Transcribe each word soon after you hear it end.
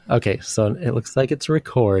Okay, so it looks like it's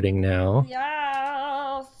recording now.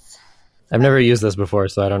 Yes. I've never used this before,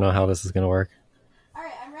 so I don't know how this is going to work. All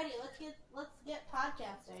right, I'm ready. Let's get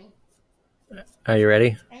podcasting. Are you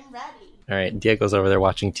ready? I'm ready. All right, Diego's over there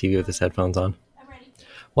watching TV with his headphones on. I'm ready.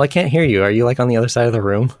 Well, I can't hear you. Are you like on the other side of the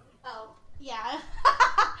room? Oh, yeah.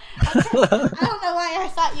 I don't know why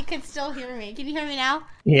I thought you could still hear me. Can you hear me now?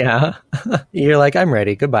 Yeah. You're like, I'm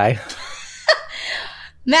ready. Goodbye.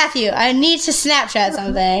 Matthew, I need to Snapchat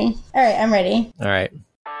something. All right, I'm ready. All right.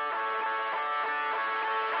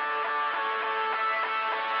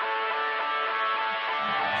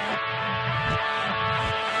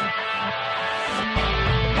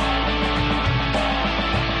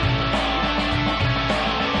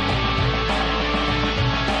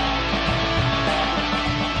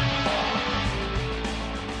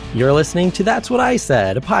 You're listening to That's What I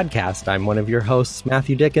Said, a podcast. I'm one of your hosts,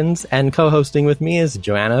 Matthew Dickens, and co-hosting with me is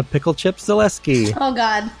Joanna Pickle Chip Zaleski. Oh,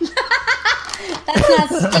 God.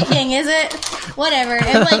 That's not speaking, is it? Whatever.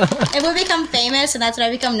 If we become famous and that's what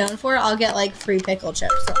I become known for, I'll get, like, free pickle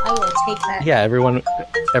chips. So I will take that. Yeah, everyone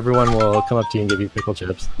will come up to you and give you pickle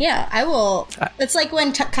chips. Yeah, I will. It's like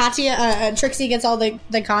when Katya, Trixie gets all the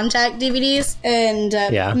contact DVDs, and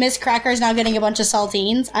Miss Cracker's now getting a bunch of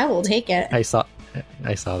saltines. I will take it. I saw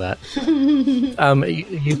that.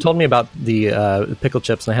 You told me about the pickle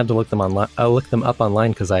chips, and I had to look them up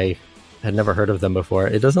online because I had never heard of them before.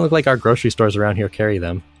 It doesn't look like our grocery stores around here carry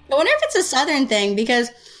them. I wonder if it's a southern thing, because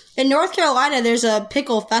in North Carolina there's a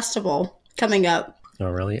pickle festival coming up. Oh,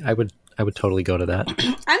 really? I would totally go to that.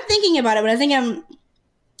 I'm thinking about it, but I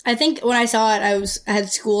think when I saw it, I had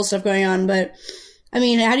school stuff going on. But I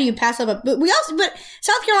mean, how do you pass up but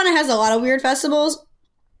South Carolina has a lot of weird festivals.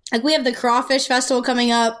 Like, we have the Crawfish Festival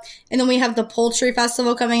coming up, and then we have the Poultry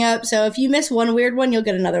Festival coming up. So if you miss one weird one, you'll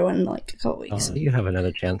get another one in, like, a couple weeks. Oh, you have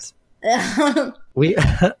another chance. I don't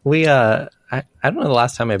know the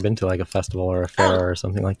last time I've been to, like, a festival or a fair or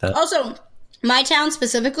something like that. Also, my town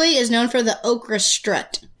specifically is known for the Okra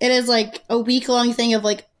Strut. It is, like, a week-long thing of,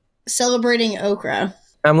 like, celebrating okra.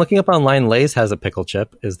 I'm looking up online. Lay's has a pickle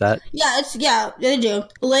chip. Is that? Yeah, they do.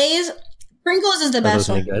 Lay's, Pringles is the best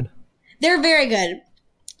one. Are those any good? They're very good.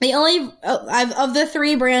 The only of the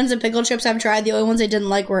 3 brands of pickle chips I've tried, the only ones I didn't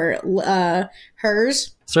like were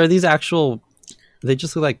hers. So are these actual? They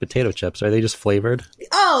just look like potato chips. Are they just flavored?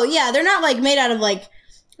 Oh yeah, they're not like made out of like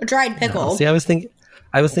dried pickle. No. See, I was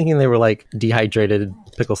thinking they were like dehydrated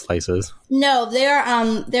pickle slices. No, they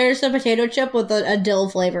are. There's a potato chip with a dill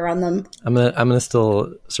flavor on them. I'm gonna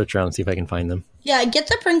still search around and see if I can find them. Yeah, get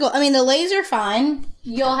the Pringle. I mean, the Lay's are fine.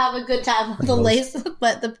 You'll have a good time with the Lay's,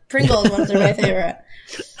 but the Pringles ones are my favorite.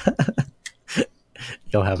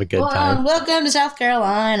 You'll have a good time. Welcome to South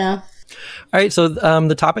Carolina. All right, so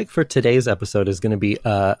the topic for today's episode is going to be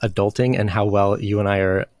adulting and how well you and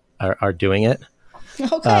I are doing it.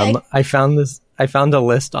 Okay. I found a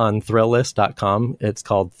list on Thrillist.com. It's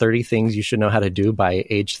called 30 Things You Should Know How to Do by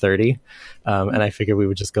Age 30. And I figured we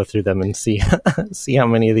would just go through them and see how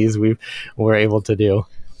many of these we were able to do.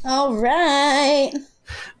 All right.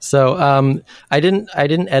 So I didn't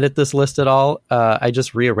edit this list at all. I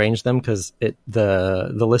just rearranged them because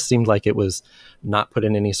the list seemed like it was not put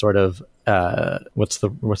in any sort of what's the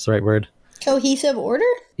right word? Cohesive order?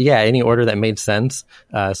 Yeah, any order that made sense.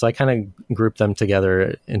 So I kind of grouped them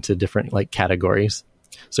together into different like categories.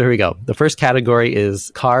 So here we go. The first category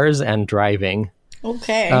is cars and driving.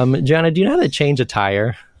 Okay. Joanna, do you know how to change a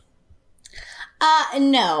tire?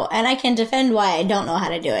 No, and I can defend why I don't know how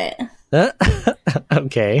to do it.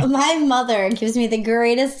 Okay. My mother gives me the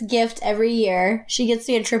greatest gift every year. She gets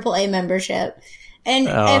me a AAA membership. And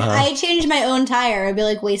if I changed my own tire, I'd be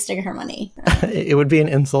like wasting her money. It would be an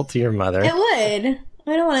insult to your mother. It would.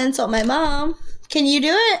 I don't want to insult my mom. Can you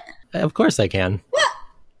do it? Of course I can. What?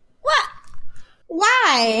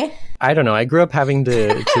 Why? I don't know. I grew up having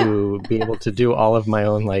to be able to do all of my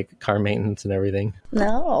own like car maintenance and everything.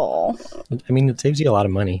 No. I mean, it saves you a lot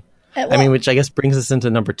of money. Which I guess brings us into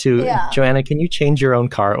number 2. Yeah. Joanna, can you change your own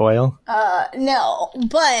car oil? No.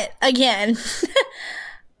 But, again,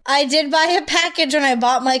 I did buy a package when I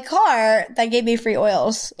bought my car that gave me free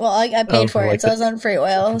oils. Well, I paid for it, so I was on free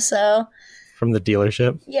oil, so... From the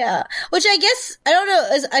dealership? Yeah. Which I guess, I don't know,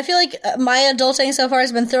 I feel like my adulting so far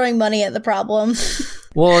has been throwing money at the problem.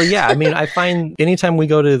 Well, yeah, I mean, I find anytime we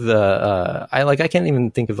go to I can't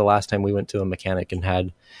even think of the last time we went to a mechanic and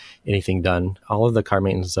had anything done. All of the car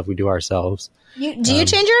maintenance stuff we do ourselves. Do you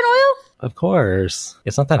change your own oil? Of course.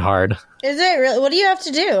 It's not that hard. Is it really? What do you have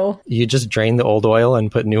to do? You just drain the old oil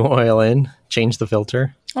and put new oil in, change the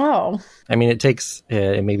filter. Oh. I mean, it takes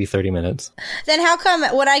maybe 30 minutes. Then how come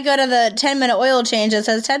when I go to the 10-minute oil change, it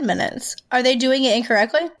says 10 minutes? Are they doing it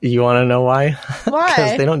incorrectly? You want to know why? Why?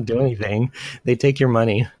 Because they don't do anything. They take your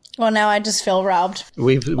money. Well, now I just feel robbed.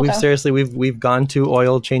 We've seriously, we've gone to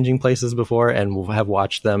oil changing places before and have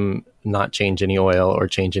watched them not change any oil or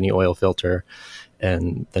change any oil filter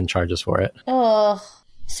and then charge us for it. Oh,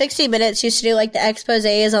 60 Minutes used to do like the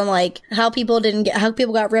exposés on like how people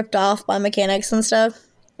got ripped off by mechanics and stuff.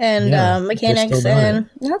 And mechanics, and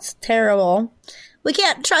that's terrible. We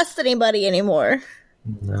can't trust anybody anymore.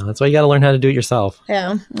 No, that's why you got to learn how to do it yourself.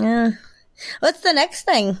 Yeah. What's the next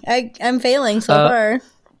thing? I'm failing so far.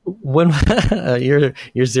 When you're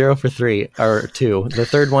 0 for 3 or 2. The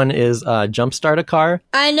third one is jumpstart a car.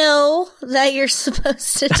 I know that you're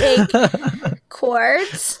supposed to take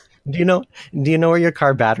quartz. Do you know where your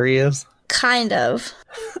car battery is? Kind of.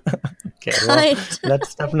 Okay, well, that's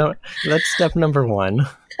step number 1.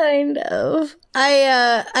 Kind of.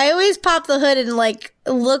 I always pop the hood and like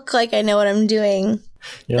look like I know what I'm doing.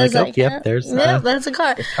 You're like, yep, there's that's a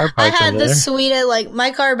car. I had the sweetest, like, my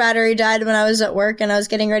car battery died when I was at work and I was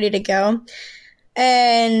getting ready to go.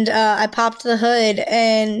 And I popped the hood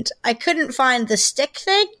and I couldn't find the stick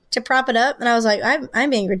thing to prop it up. And I was like, I'm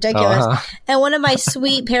being ridiculous. And one of my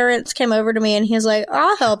sweet parents came over to me and he was like,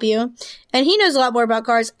 I'll help you. And he knows a lot more about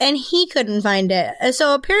cars and he couldn't find it. And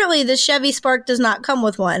so apparently the Chevy Spark does not come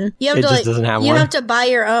with one. You have doesn't have one. You have to buy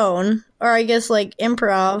your own. Or I guess like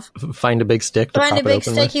improv. Find a big stick. Find a big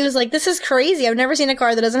stick. He was like, this is crazy. I've never seen a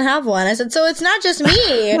car that doesn't have one. I said, so it's not just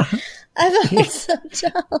me. I felt so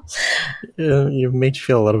jealous. You made you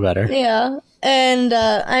feel a little better. Yeah. And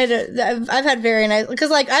I've had very nice,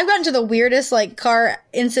 because like I've gotten to the weirdest like car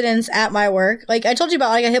incidents at my work. Like I told you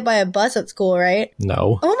about, I got hit by a bus at school, right?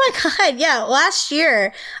 No. Oh my God. Yeah. Last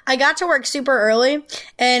year I got to work super early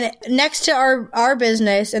and next to our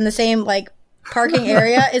business in the same like parking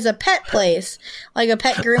area is a pet place, like a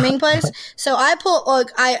pet grooming place. So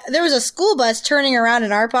there was a school bus turning around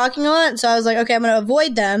in our parking lot. So I was like, okay, I'm going to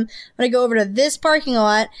avoid them. I'm going to go over to this parking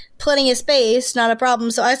lot, plenty of space, not a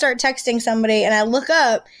problem. So I start texting somebody and I look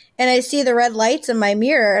up and I see the red lights in my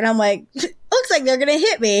mirror and I'm like, looks like they're going to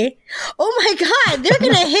hit me. Oh my God, they're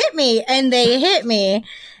going to hit me. And they hit me.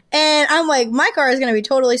 And I'm like, my car is going to be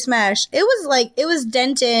totally smashed. It was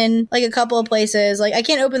dented in like a couple of places. Like I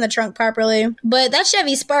can't open the trunk properly, but that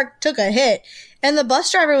Chevy Spark took a hit. And the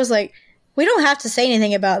bus driver was like, we don't have to say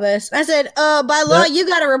anything about this. I said, by law, you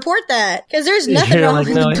got to report that because there's nothing wrong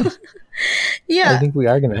with it. Yeah. I think we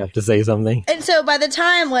are going to have to say something. And so by the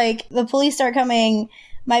time like the police start coming,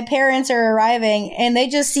 my parents are arriving and they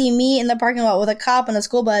just see me in the parking lot with a cop on a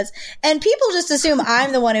school bus. And people just assume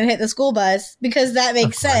I'm the one who hit the school bus because that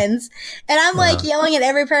makes sense. And I'm like yelling at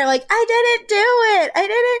every parent like, I didn't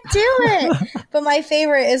do it. But my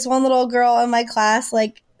favorite is one little girl in my class.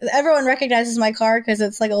 Like everyone recognizes my car because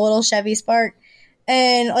it's like a little Chevy Spark.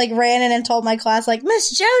 And like ran in and told my class like,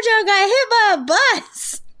 Miss JoJo got hit by a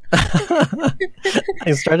bus.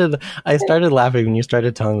 I started laughing when you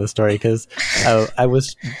started telling the story because I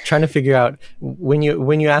was trying to figure out when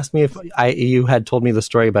you asked me if you had told me the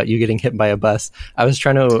story about you getting hit by a bus. I was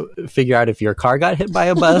trying to figure out if your car got hit by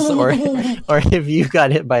a bus or if you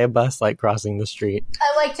got hit by a bus like crossing the street.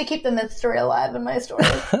 I like to keep the myth story alive in my story.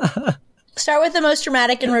 Start with the most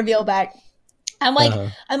dramatic and reveal back. I'm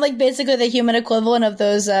like basically the human equivalent of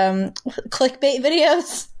those clickbait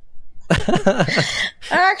videos.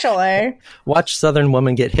 Actually, watch Southern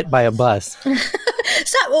woman get hit by a bus. Well,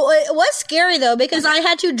 it was scary though because I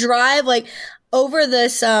had to drive like over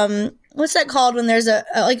this what's that called when there's a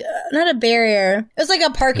like not a barrier, it was like a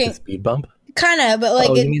parking like a speed bump kind of, but like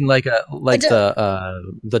you mean like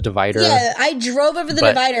the divider? Yeah, I drove over the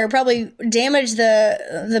divider, probably damaged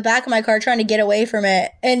the back of my car trying to get away from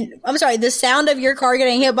it. And I'm sorry, the sound of your car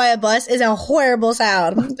getting hit by a bus is a horrible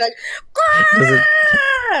sound. It's like,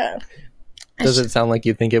 does it sound like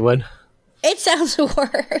you think it would? It sounds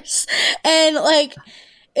worse. And like,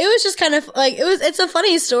 it was just kind of like, it's a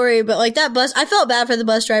funny story, but like that bus, I felt bad for the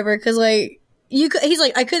bus driver because like, he's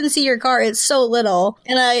like, I couldn't see your car. It's so little.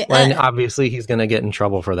 And obviously he's going to get in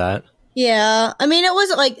trouble for that. Yeah. I mean, it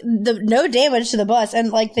wasn't like no damage to the bus.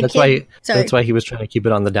 And like that's why he was trying to keep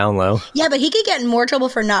it on the down low. Yeah, but he could get in more trouble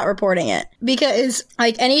for not reporting it because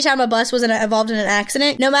like anytime a bus was involved in an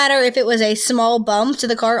accident, no matter if it was a small bump to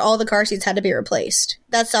the car, all the car seats had to be replaced.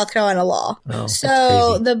 That's South Carolina law. Oh,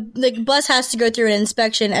 so the bus has to go through an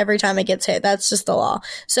inspection every time it gets hit. That's just the law.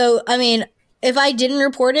 So, I mean, if I didn't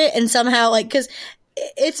report it and somehow, like, because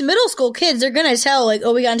it's middle school kids, they're gonna tell, like,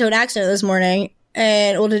 oh, we got into an accident this morning,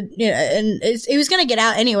 and he was gonna get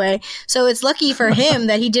out anyway. So it's lucky for him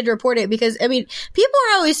that he did report it, because I mean, people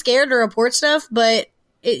are always scared to report stuff, but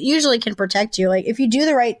it usually can protect you. Like, if you do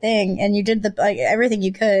the right thing and you did everything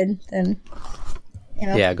you could, then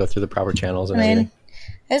Yeah, go through the proper channels and everything.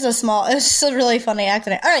 It's just a really funny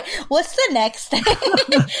accident. All right, what's the next thing?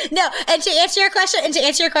 No, and to answer your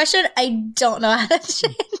question, I don't know how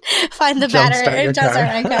to find the battery.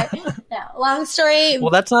 Jumpstart my car. No, long story.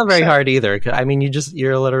 Well, that's not very hard either. I mean,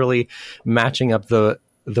 you're literally matching up the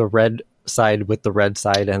red side with the red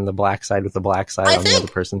side and the black side with the black side on the other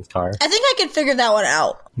person's car. I think I could figure that one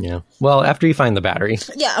out. Yeah. Well, after you find the battery.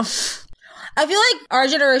 Yeah. I feel like our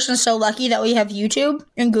generation is so lucky that we have YouTube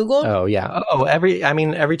and Google. Oh yeah. Every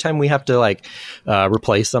time we have to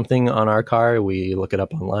replace something on our car, we look it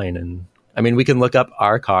up online, and I mean, we can look up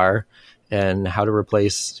our car and how to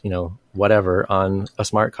replace, whatever on a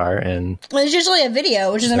smart car, and it's usually a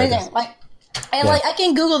video, which is amazing. I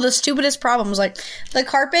can Google the stupidest problems. Like, the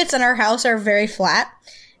carpets in our house are very flat,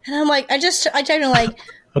 and I'm like, I typed in like.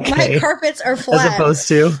 Okay. My carpets are flat. As opposed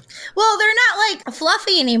to? Well, they're not like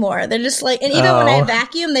fluffy anymore. They're just like, and even when I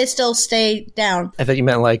vacuum, they still stay down. I thought you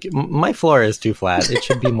meant like, my floor is too flat. It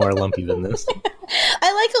should be more lumpy than this.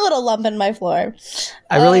 I like a little lump in my floor.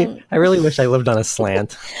 I really wish I lived on a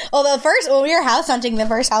slant. Well, when we were house hunting, the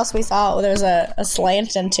first house we saw, there was a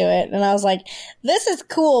slant into it. And I was like, this is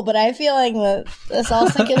cool, but I'm feeling that this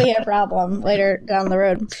also could be a problem later down the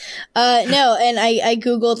road. No, and I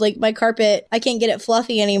Googled, like, my carpet, I can't get it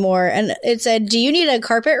fluffy anymore. And it said, do you need a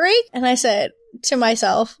carpet rake? And I said to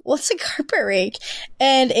myself, what's a carpet rake?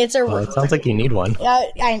 And it's a... Well, it sounds like you need one.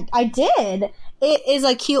 I did. It is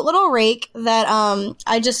a cute little rake that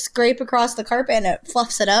I just scrape across the carpet and it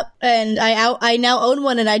fluffs it up. And I now own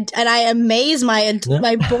one, and I amaze my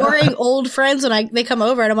boring old friends when they come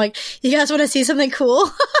over, and I'm like, you guys want to see something cool?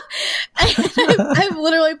 I've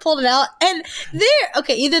literally pulled it out, and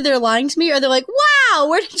either they're lying to me or they're like, wow,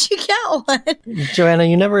 where did you get one? Joanna,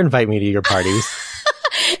 you never invite me to your parties.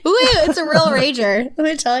 Ooh, it's a real rager, let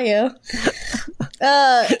me tell you.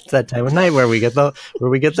 It's that time of night where we get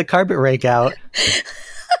the carpet rake out.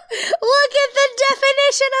 Look at the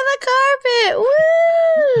definition of the carpet.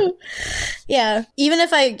 Woo! Yeah, even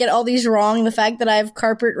if I get all these wrong, the fact that I've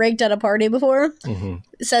carpet raked at a party before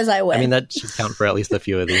says I win. I mean, that should count for at least a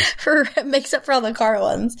few of these. Makes up for all the car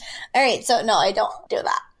ones. All right, so no, I don't do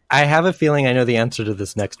that. I have a feeling I know the answer to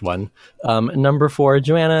this next one. Number 4,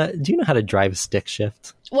 Joanna, do you know how to drive stick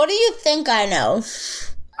shift? What do you think I know?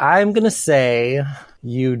 I'm going to say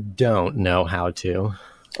you don't know how to.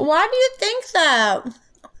 Why do you think that?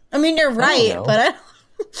 I mean, you're right, but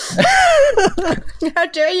how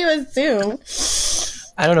dare you assume?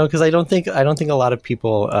 I don't know, because I don't think a lot of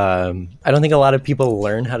people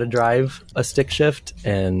learn how to drive a stick shift,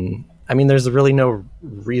 and I mean, there's really no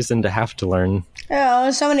reason to have to learn. Yeah,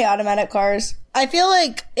 there's so many automatic cars. I feel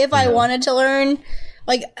like if I wanted to learn,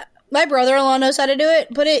 like, my brother-in-law knows how to do it,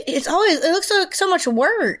 but it looks like so much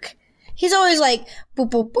work. He's always like,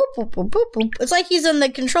 boop, boop, boop, boop, boop, boop, boop. It's like he's in the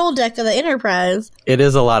control deck of the Enterprise. It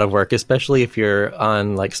is a lot of work, especially if you're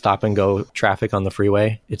on like stop and go traffic on the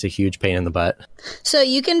freeway. It's a huge pain in the butt. So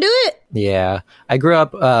you can do it? Yeah. I grew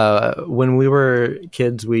up, when we were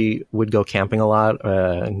kids, we would go camping a lot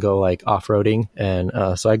and go like off-roading.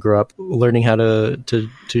 And so I grew up learning how to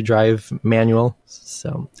drive manual.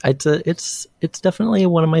 So it's definitely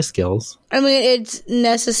one of my skills. I mean, it's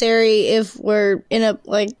necessary if we're in a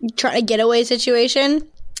like trying to getaway situation,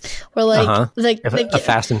 or like a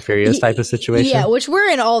Fast and Furious type of situation. Yeah, which we're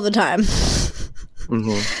in all the time.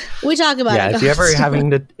 We talk about it. Yeah,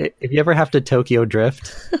 if you ever have to Tokyo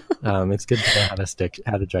drift, it's good to know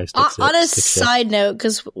how to drive stick. On a side note,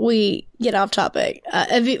 because we get off topic.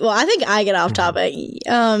 I think I get off topic.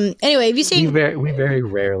 Anyway, have you seen? We very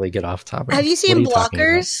rarely get off topic. Have you seen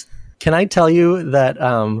Blockers? Can I tell you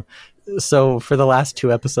that? So for the last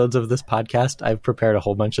 2 episodes of this podcast, I've prepared a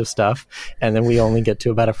whole bunch of stuff, and then we only get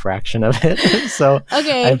to about a fraction of it. So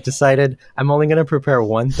I've decided I'm only going to prepare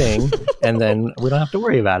one thing, and then we don't have to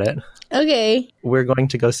worry about it. Okay. We're going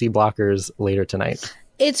to go see Blockers later tonight.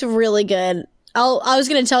 It's really good. I was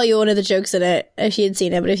going to tell you one of the jokes in it if you had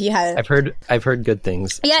seen it, but if you hadn't, I've heard good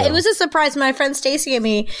things. Yeah, so. It was a surprise. My friend Stacy and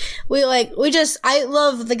me, I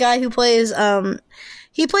love the guy who plays,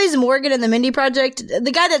 he plays Morgan in the Mindy Project.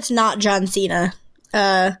 The guy that's not John Cena.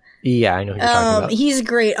 Yeah, I know who you're talking about. He's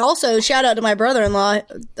great. Also, shout out to my brother-in-law.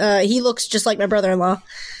 He looks just like my brother-in-law.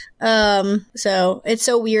 So it's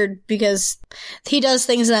so weird because he does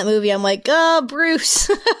things in that movie. I'm like, oh, Bruce.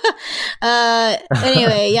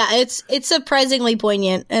 Anyway, yeah, it's surprisingly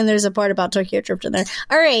poignant, and there's a part about Tokyo Drift in there.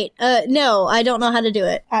 All right, no, I don't know how to do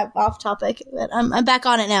it. I'm off topic, but I'm back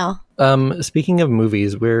on it now. Speaking of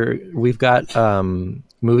movies, we've got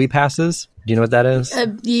movie passes. Do you know what that is?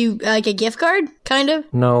 You like a gift card, kind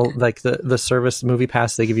of? No, like the service Movie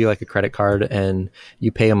Pass. They give you like a credit card, and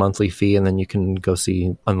you pay a monthly fee, and then you can go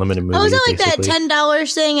see unlimited movies. Oh, is that like basically. that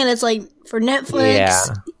 $10 thing, and it's like for Netflix? Yeah.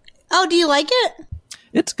 Oh, do you like it?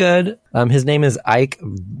 It's good. His name is Ike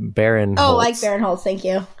Barinholtz. Oh, Ike Barinholtz. Thank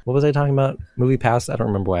you. What was I talking about? Movie Pass? I don't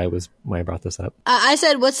remember why I brought this up. I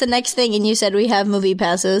said, "What's the next thing?" And you said, "We have movie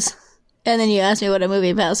passes." And then you asked me what a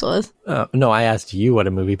movie pass was. No, I asked you what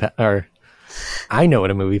a movie pass, or I know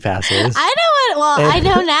what a movie pass is. I know it. Well, I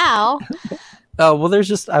know now. Oh, well, I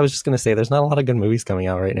was just going to say, there's not a lot of good movies coming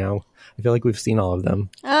out right now. I feel like we've seen all of them.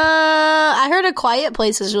 I heard A Quiet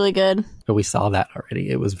Place is really good. But we saw that already.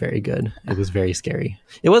 It was very good. It was very scary.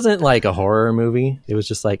 It wasn't like a horror movie. It was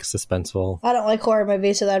just like suspenseful. I don't like horror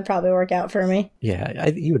movies, so that'd probably work out for me. Yeah,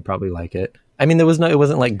 you would probably like it. I mean, it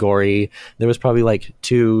wasn't like gory. There was probably like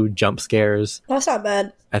 2 jump scares. That's not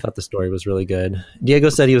bad. I thought the story was really good. Diego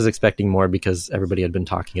said he was expecting more because everybody had been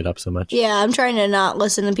talking it up so much. Yeah, I'm trying to not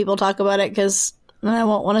listen to people talk about it because I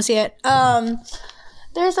won't want to see it.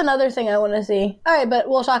 There's another thing I want to see. All right, but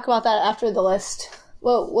we'll talk about that after the list.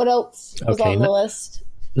 Well, what else was on the list?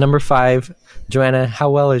 Number 5, Joanna,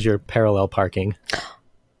 how well is your parallel parking?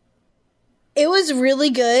 It was really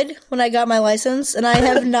good when I got my license, and I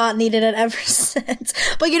have not needed it ever since.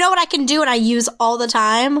 But you know what I can do and I use all the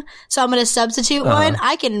time? So I'm going to substitute one.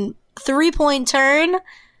 I can 3-point turn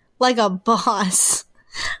like a boss.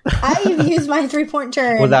 I've used my 3-point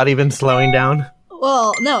turn. Without even slowing down?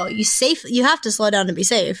 Well, no, you have to slow down to be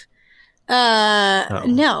safe.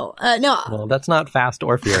 No. Well, that's not Fast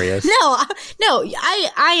or Furious. No,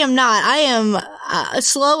 I am not. I am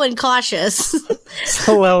slow and cautious.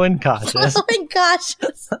 Slow and cautious. Slow and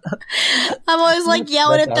cautious. I'm always like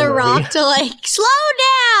yelling at The Rock to like, slow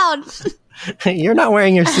down. You're not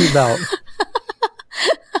wearing your seatbelt.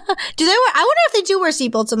 I wonder if they do wear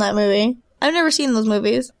seatbelts in that movie. I've never seen those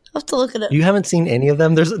movies. I'll have to look at it. You haven't seen any of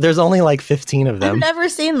them? There's only like 15 of them. I've never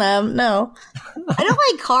seen them. No. I don't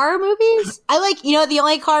like car movies. I like, the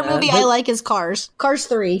only car movie I like is Cars. Cars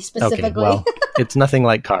 3 specifically. Okay, well, it's nothing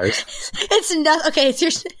like Cars. It's not. Okay,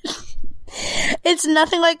 it's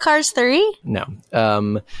nothing like Cars 3? No.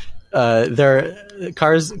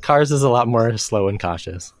 Cars is a lot more slow and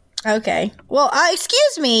cautious. Okay. Well,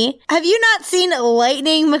 excuse me. Have you not seen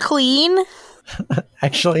Lightning McQueen?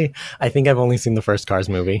 Actually, I think I've only seen the first Cars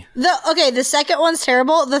movie. The second one's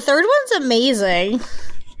terrible. The third one's amazing.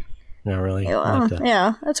 No, really?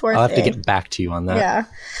 Yeah, that's worth it. I'll have to get back to you on that. Yeah.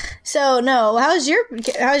 So, no, how's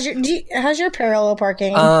your parallel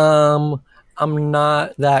parking? I'm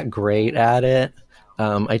not that great at it.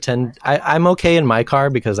 I'm okay in my car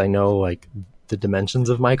because I know like the dimensions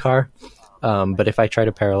of my car. But if I try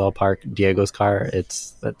to parallel park Diego's car,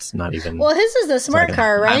 that's not even. Well, his is the smart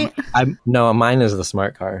car, right? No, mine is the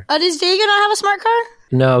smart car. Oh, does Diego not have a smart car?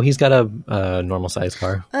 No, he's got a normal size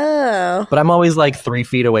car. Oh. But I'm always like 3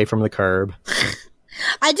 feet away from the curb.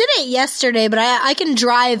 I did it yesterday, but I can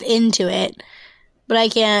drive into it, but I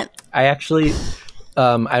can't. I actually.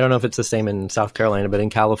 I don't know if it's the same in South Carolina, but in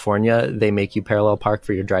California, they make you parallel park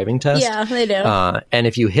for your driving test. Yeah, they do. And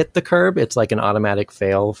if you hit the curb, it's like an automatic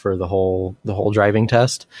fail for the whole driving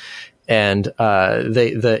test. And in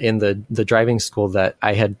the driving school that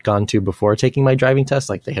I had gone to before taking my driving test,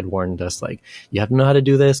 like they had warned us, like you have to know how to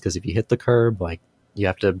do this because if you hit the curb, like you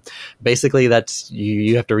have to basically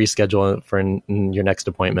you have to reschedule it for your next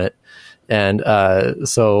appointment. And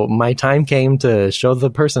so my time came to show the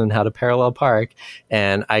person how to parallel park,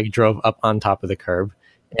 and I drove up on top of the curb.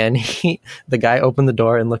 And the guy opened the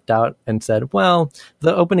door and looked out and said, well,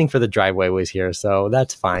 the opening for the driveway was here, so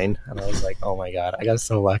that's fine. And I was like, oh my God, I got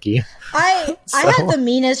so lucky. I had the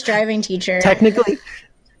meanest driving teacher.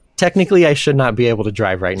 Technically, I should not be able to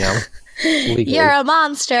drive right now. Legally. You're a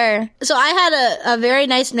monster. So I had a very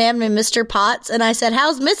nice man named Mr. Potts, and I said,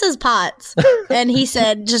 how's Mrs. Potts? And he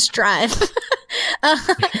said, just drive.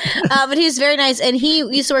 But he was very nice, and he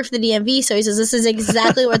used to work for the DMV, so he says, this is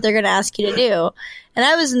exactly what they're going to ask you to do. And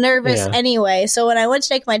I was nervous anyway, so when I went to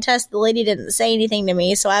take my test, the lady didn't say anything to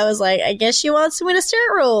me, so I was like, I guess she wants me to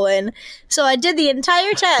start rolling. So I did the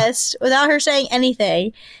entire test without her saying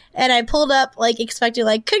anything, and I pulled up, like, expecting,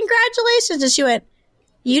 like, congratulations, and she went,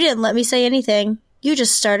 you didn't let me say anything. You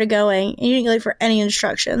just started going, and you didn't go for any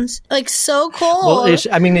instructions. Like, so cool. Well,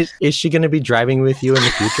 is she going to be driving with you in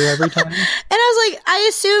the future every time? And I was was like, I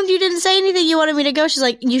assumed you didn't say anything. You wanted me to go. She's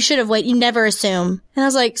like, you should have waited. You never assume. And I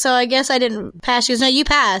was like, so I guess I didn't pass. She goes, no, you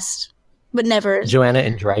passed, but never. Joanna,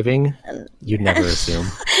 in driving, you'd never assume.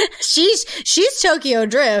 She's Tokyo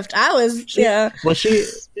Drift. I was, yeah. Well,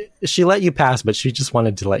 she let you pass, but she just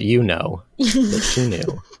wanted to let you know that she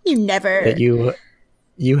knew. You never. That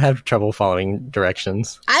you have trouble following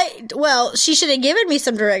directions. Well, she should have given me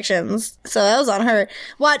some directions. So that was on her.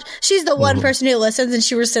 Watch, she's the one person who listens and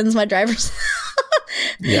she rescinds my driver's.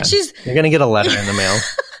 Yeah. You're going to get a letter in the mail.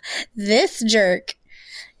 This jerk.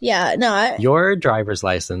 Yeah, no. Your driver's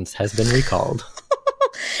license has been recalled.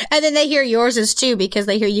 And then they hear yours is too because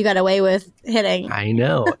they hear you got away with hitting. I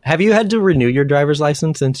know. Have you had to renew your driver's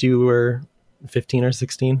license since you were 15 or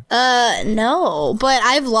 16? No, but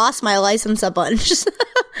I've lost my license a bunch.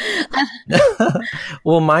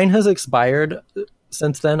 Well, mine has expired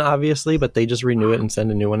since then, obviously, but they just renew it and send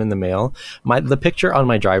a new one in the mail. The picture on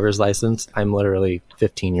my driver's license, I'm literally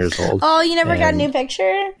 15 years old. Oh, you never got a new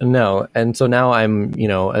picture? No. And so now I'm,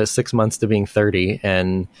 6 months to being 30.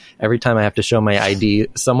 And every time I have to show my ID,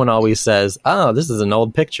 someone always says, oh, this is an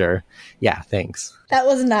old picture. Yeah, thanks. That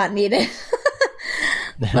was not needed.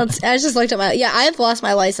 I just looked at I've lost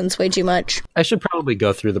my license way too much. I should probably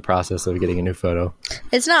go through the process of getting a new photo.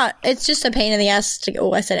 It's just a pain in the ass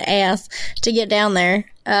to get down there.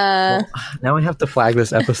 Well, now I have to flag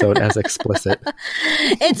this episode as explicit.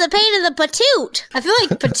 It's a pain in the patoot. I feel like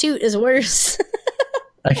patoot is worse.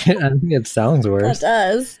 I think it sounds worse. It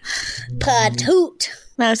does. Patoot.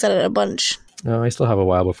 Now I said it a bunch. No, I still have a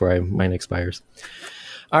while before mine expires.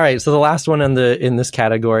 All right, so the last one in this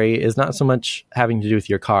category is not so much having to do with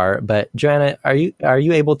your car, but Joanna, are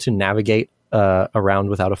you able to navigate around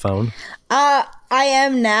without a phone? I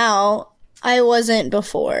am now. I wasn't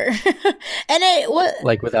before, and it was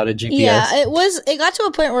like without a GPS. Yeah, it got to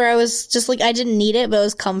a point where I was just like I didn't need it, but it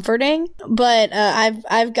was comforting. But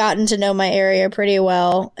I've gotten to know my area pretty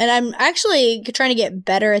well, and I'm actually trying to get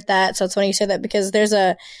better at that. So it's funny you say that because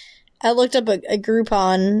I looked up a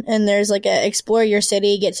Groupon and there's like a explore your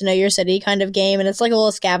city, get to know your city kind of game. And it's like a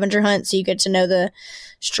little scavenger hunt. So you get to know the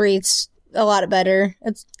streets a lot better.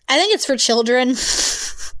 I think it's for children,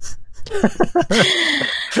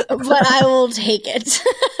 but I will take it.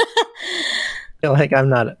 Like I'm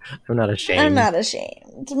not ashamed. I'm not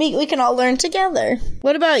ashamed. We can all learn together.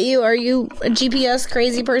 What about you? Are you a GPS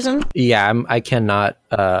crazy person? Yeah, I cannot.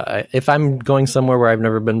 If I'm going somewhere where I've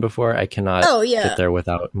never been before, I cannot get there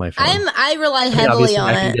without my phone. I rely heavily on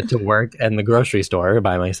it. I can get to work and the grocery store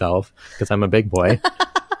by myself because I'm a big boy.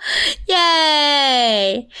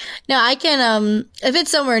 Yay! No, I can, if it's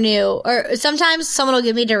somewhere new, or sometimes someone will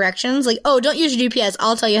give me directions, like, oh, don't use your GPS,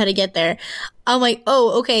 I'll tell you how to get there. I'm like,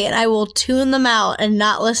 oh, okay, and I will tune them out and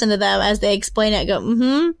not listen to them as they explain it, go,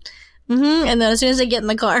 and then as soon as I get in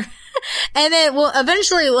the car, and then, well,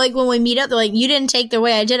 eventually, like, when we meet up, they're like, you didn't take the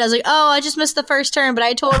way I did. I was like, oh, I just missed the first turn, but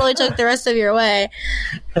I totally took the rest of your way.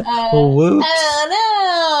 Whoops.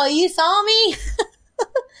 Oh, no, you saw me?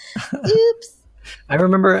 Oops. I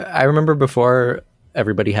remember before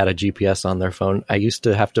everybody had a GPS on their phone, I used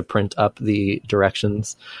to have to print up the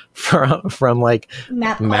directions from like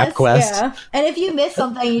MapQuest. Yeah. And if you miss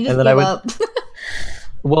something, you just give up.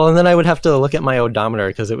 Well, and then I would have to look at my odometer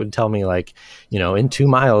because it would tell me like, in 2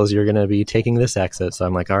 miles, you're going to be taking this exit. So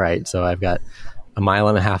I'm like, all right, so I've got 1.5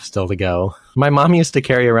 miles still to go. My mom used to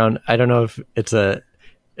carry around, I don't know if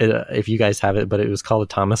if you guys have it, but it was called a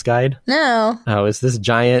Thomas Guide. No. Oh, it's this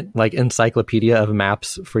giant like encyclopedia of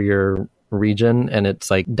maps for your region, and it's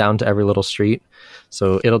like down to every little street.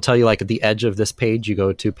 So it'll tell you like at the edge of this page, you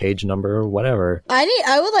go to page number whatever.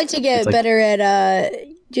 I would like to get better at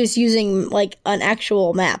just using like an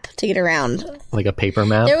actual map to get around, like a paper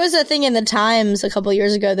map. There was a thing in the Times a couple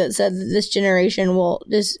years ago that said that this generation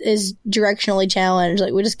is directionally challenged.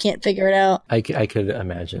 Like we just can't figure it out. I could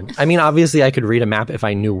imagine. I mean, obviously, I could read a map if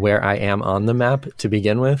I knew where I am on the map to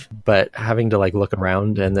begin with, but having to like look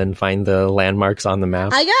around and then find the landmarks on the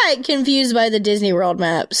map. I got confused by the Disney World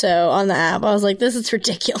map. So on the app, I was like, "This is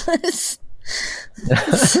ridiculous."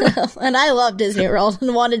 And I love Disney World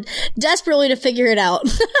and wanted desperately to figure it out.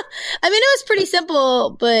 I mean, it was pretty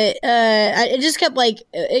simple, but it just kept like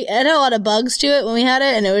it had a lot of bugs to it when we had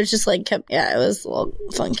it, and it was just like it was a little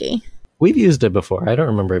funky. We've used it before. I don't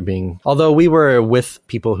remember it being, although we were with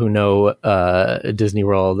people who know Disney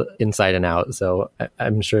World inside and out, so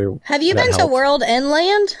I'm sure. Have you been to World and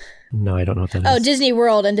Land? No, I don't know what that is. Oh, Disney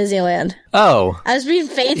World and Disneyland. Oh. I was being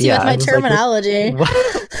fancy with my terminology. Like,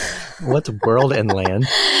 what's World and Land?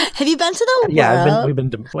 Have you been to the World? Yeah, we've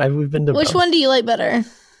been to. Which one do you like better?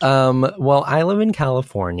 Well, I live in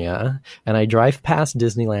California, and I drive past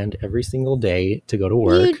Disneyland every single day to go to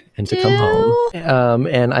work and to come home.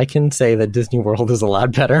 And I can say that Disney World is a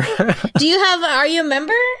lot better. Are you a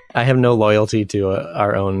member? I have no loyalty to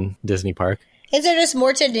our own Disney park. Is there just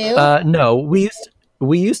more to do? No,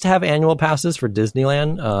 we used to have annual passes for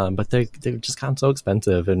Disneyland, but they've just gotten so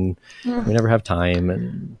expensive, and we never have time,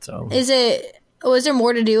 and so. Was there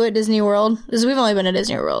more to do at Disney World? Because we've only been at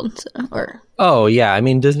Disney World, Oh yeah, I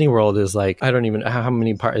mean Disney World is like, I don't even know how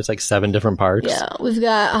many parks. It's like 7 different parks. Yeah, we've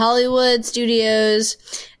got Hollywood Studios,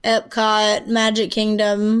 Epcot, Magic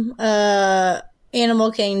Kingdom,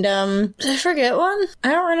 Animal Kingdom. Did I forget one? I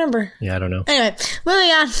don't remember. Yeah, I don't know. Anyway, moving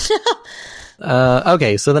on.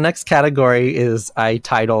 Okay, so the next category is I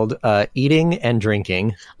titled eating and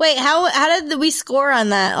drinking. Wait, how did we score on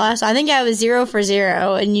that last? I think I was 0 for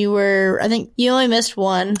 0, and I think you only missed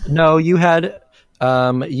 1. No, you had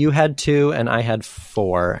 2, and I had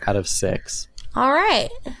 4 out of 6. All right.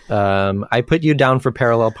 I put you down for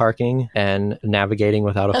parallel parking and navigating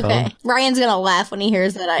without a phone. Ryan's gonna laugh when he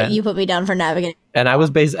hears that you put me down for navigating. And I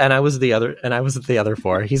was the other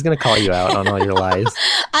 4. He's gonna call you out on all your lies.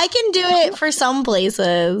 I can do it for some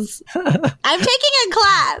places. I'm taking a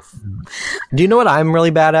class. Do you know what I'm really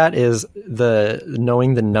bad at is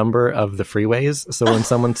knowing the number of the freeways. So when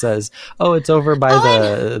someone says, "Oh, it's over by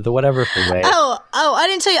the whatever freeway." Oh, I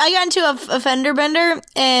didn't tell you. I got into a fender bender,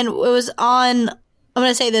 and it was on. I'm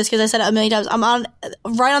going to say this because I said it a million times. I'm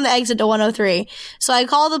right on the exit to 103. So I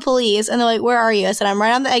call the police, and they're like, "Where are you?" I said, "I'm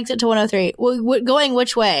right on the exit to 103. Going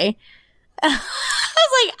which way?" And I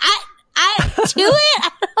was like, I do it?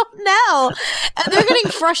 I don't know. And they're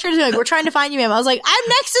getting frustrated. Like, "We're trying to find you, ma'am." I was like, "I'm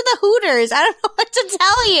next to the Hooters. I don't know what to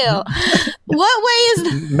tell you. What way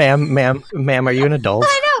is..." Ma'am, are you an adult?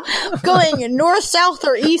 I know. Going north, south,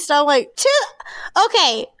 or east. I'm like,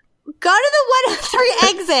 okay. Go to the 103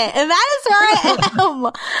 exit, and that is where I am.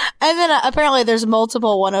 And then apparently there's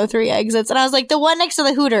multiple 103 exits, and I was like, the one next to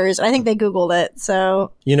the Hooters. I think they Googled it,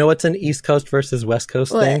 so. You know what's an East Coast versus West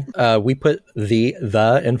Coast thing? We put the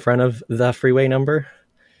in front of the freeway number,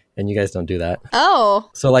 and you guys don't do that. Oh.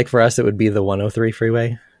 So like for us, it would be the 103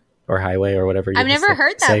 freeway or highway or whatever. I've never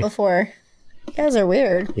heard that before. You guys are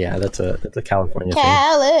weird. Yeah, that's a California thing.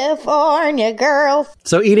 California girl.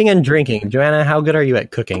 So eating and drinking. Joanna, how good are you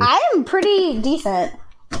at cooking? I am pretty decent.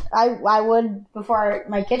 I would before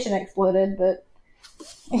my kitchen exploded, but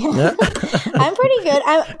I'm pretty good.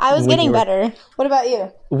 I was getting better. What about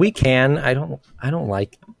you? We can. I don't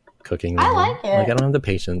like cooking. I like it. Like I don't have the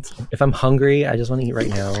patience. If I'm hungry, I just want to eat right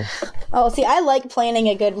now. Oh, see, I like planning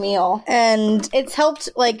a good meal, and it's helped.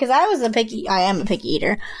 Like, because I am a picky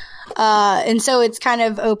eater. And so it's kind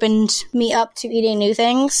of opened me up to eating new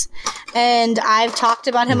things. And I've talked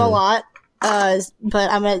about him a lot. But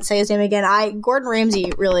I'm going to say his name again. Gordon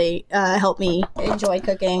Ramsay really, helped me enjoy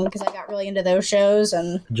cooking because I got really into those shows.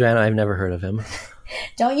 And Joanna, I've never heard of him.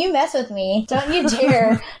 Don't you mess with me. Don't you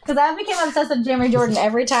dare. Because I became obsessed with Jeremy Jordan.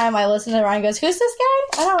 Every time I listen to Ryan goes, "Who's this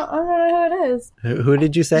guy?" I don't know who it is. Who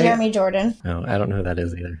did you say? Jeremy Jordan. No, I don't know who that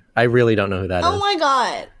is either. I really don't know who that is. Oh my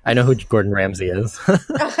God. I know who Gordon Ramsay is.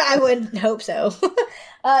 I would hope so.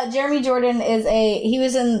 Jeremy Jordan is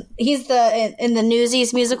he's in the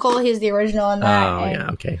Newsies musical. He's the original in that. Oh,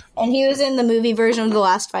 yeah, okay. And he was in the movie version of The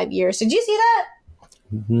Last 5 Years. Did you see that?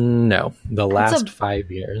 No, the last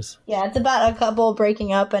 5 years. Yeah, it's about a couple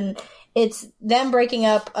breaking up, and it's them breaking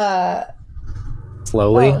up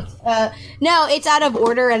slowly. No, it's out of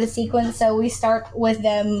order and a sequence. So we start with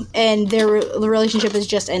them, and the relationship has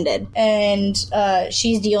just ended, and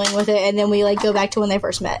she's dealing with it, and then we go back to when they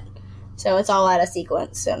first met. So it's all out of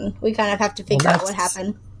sequence, and we kind of have to figure out what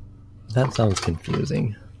happened. That sounds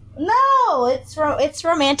confusing. No, it's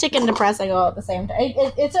romantic and depressing all at the same time.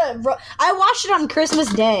 I watched it on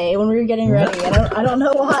Christmas Day when we were getting ready. I don't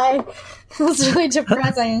know why. It was really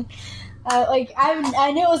depressing.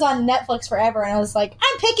 I knew it was on Netflix forever, and I was like,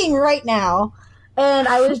 I'm picking right now. And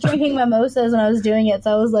I was drinking mimosas when I was doing it,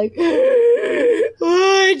 so I was like,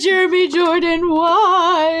 why, Jeremy Jordan?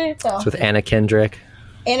 Why? So, it's with Anna Kendrick.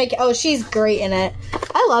 She's great in it.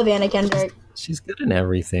 I love Anna Kendrick. She's good in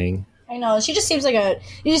everything. I know. She just seems like Did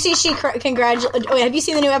you see she congratulated... Oh, have you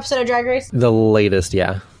seen the new episode of Drag Race? The latest,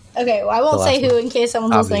 yeah. Okay, well, I won't say who in case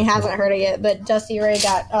someone's listening hasn't heard it yet, but Dusty Ray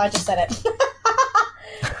got... Oh, I just said it.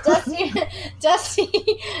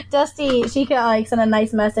 Dusty, she can send a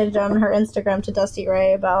nice message on her Instagram to Dusty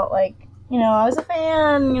Ray about I was a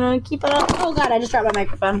fan, keep it up. Oh God, I just dropped my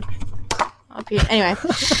microphone. Anyway,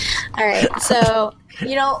 all right. So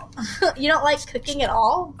you don't like cooking at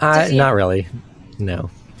all? Not really. No.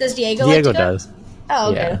 Does Diego? Diego does.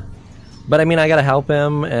 Oh, okay. Yeah. But I mean, I gotta help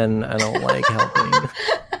him, and I don't like helping.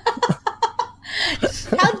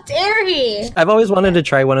 dare he? I've always wanted to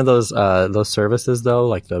try one of those services though,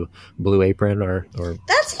 like the Blue Apron or.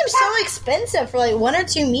 That seems so expensive for like 1 or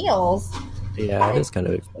 2 meals. Yeah, it is kind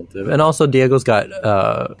of expensive. And also, Diego's got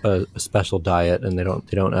a special diet, and they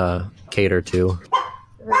don't cater to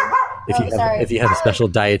if you have special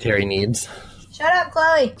dietary needs. Shut up,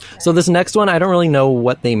 Chloe. So this next one, I don't really know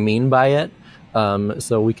what they mean by it.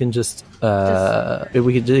 So we can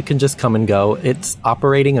it can just come and go. It's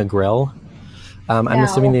operating a grill. I'm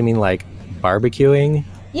assuming they mean like barbecuing.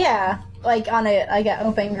 Yeah, like on an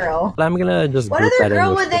open grill. But I'm gonna just. What other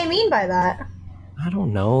grill would they mean by that? I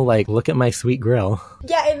don't know. Like, look at my sweet grill.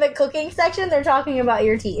 Yeah, in the cooking section, they're talking about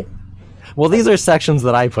your teeth. Well, these are sections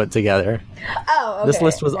that I put together. Oh, okay. This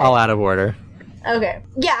list was all out of order. Okay.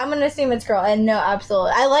 Yeah, I'm gonna assume it's grill. And no,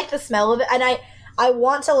 absolutely. I like the smell of it, and I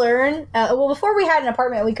want to learn. Well, before we had an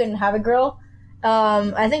apartment, we couldn't have a grill.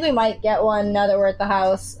 I think we might get one now that we're at the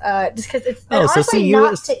house, just because it's honestly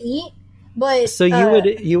not to eat. But so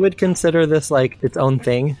you would consider this like its own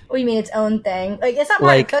thing? What do you mean its own thing? Like it's not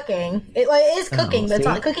part of cooking. It is cooking, but it's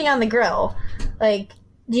not cooking on the grill. Like,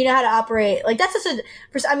 do you know how to operate? Like that's just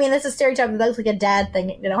that's a stereotype. That looks like a dad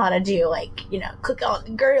thing to know how to do. Like cook on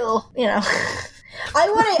the grill. I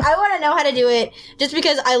want to know how to do it just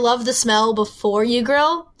because I love the smell before you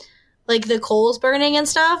grill. Like the coals burning and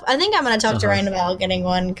stuff. I think I'm gonna talk to Ryan about getting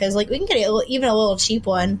one because like we can get even a little cheap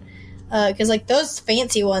one. Because like those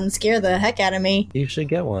fancy ones scare the heck out of me. You should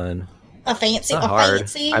get one. Fancy.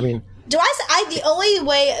 I mean, the only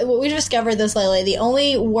way we've discovered this lately. The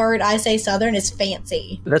only word I say Southern is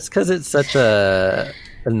fancy. That's because it's such a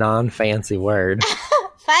non-fancy word.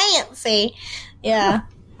 Fancy, yeah.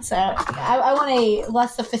 So I want a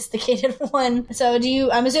less sophisticated one. So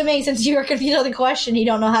I'm assuming since you were confused on the question, you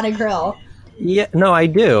don't know how to grill. Yeah, no, I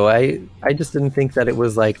do. I just didn't think that it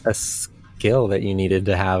was like a skill that you needed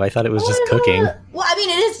to have. I thought it was just cooking. Well, I mean,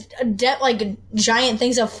 it is like giant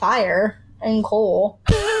things of fire and coal.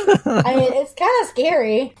 I mean, it's kind of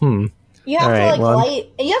scary. You have to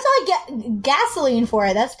light. You have to get gasoline for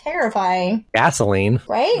it. That's terrifying. Gasoline,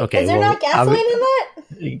 right? Okay. Is there not gasoline in that?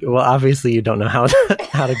 Well, obviously you don't know how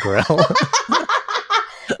to grill.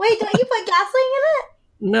 Wait, don't you put gasoline in it?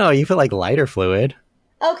 No, you put like lighter fluid.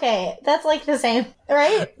 Okay, that's like the same,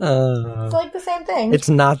 right? It's like the same thing. It's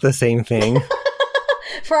not the same thing.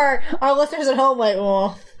 For our listeners at home, like,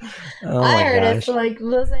 well, I heard it's like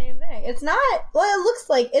the same thing. It's not. Well, it looks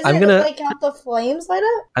like. Isn't it like how the flames light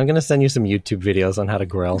up? I'm gonna send you some YouTube videos on how to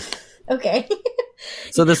grill. Okay.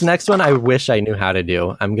 So this next one, I wish I knew how to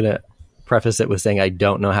do. I'm gonna preface it with saying I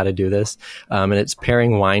don't know how to do this, and it's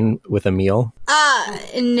pairing wine with a meal.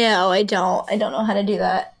 No, I don't. I don't know how to do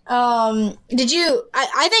that. Did you?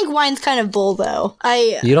 I think wine's kind of bull, though.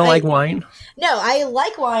 You don't like wine? No, I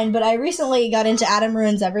like wine, but I recently got into Adam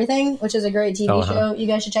Ruins Everything, which is a great TV show you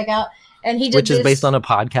guys should check out. And which is based on a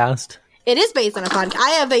podcast. It is based on a podcast. I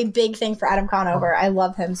have a big thing for Adam Conover. I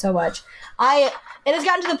love him so much. It has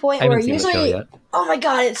gotten to the point where usually, oh my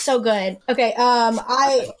god, it's so good. Okay,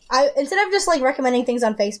 I instead of just like recommending things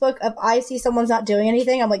on Facebook, if I see someone's not doing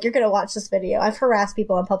anything, I'm like, you're gonna watch this video. I've harassed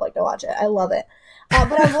people in public to watch it. I love it.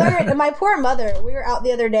 But I've learned, and my poor mother, we were out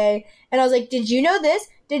the other day, and I was like, did you know this?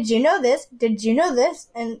 Did you know this? Did you know this?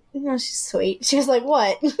 And she's sweet. She was like,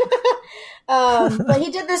 what? But he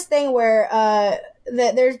did this thing where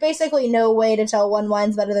that there's basically no way to tell one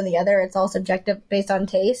wine's better than the other. It's all subjective based on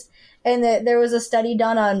taste. And there was a study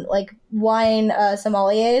done on like wine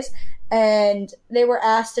sommeliers, and they were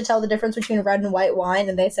asked to tell the difference between red and white wine,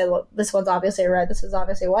 and they said, well, this one's obviously red, this is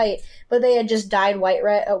obviously white, but they had just dyed white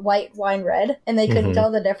wine red, and they couldn't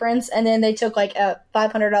tell the difference. And then they took like a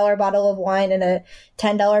 $500 bottle of wine and a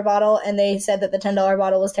 $10 bottle, and they said that the $10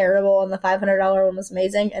 bottle was terrible and the $500 one was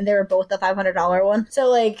amazing, and they were both the $500 one. So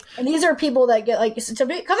like, and these are people that get like, to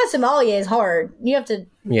become a sommelier is hard. You have to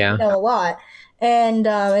know a lot. And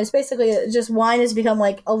it's basically just wine has become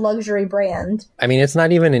like a luxury brand. I mean, it's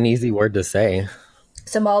not even an easy word to say.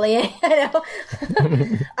 Sommelier, I know.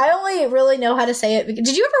 I only really know how to say it.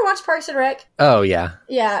 Did you ever watch Parks and Rec? Oh, yeah.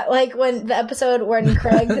 Yeah, like when the episode when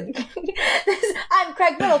Craig... I'm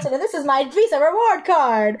Craig Middleton, and this is my Visa reward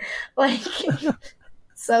card. Like,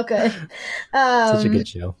 so good. Such a good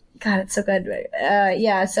show. God, it's so good.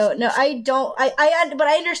 Yeah, so no, I don't, but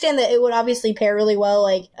I understand that it would obviously pair really well.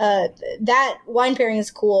 Like, that wine pairing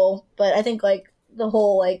is cool, but I think like the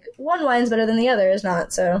whole, like, one wine's better than the other is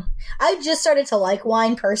not. So I just started to like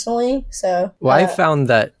wine personally. So, well, I found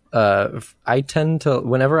that, I tend to,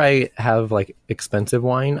 whenever I have like expensive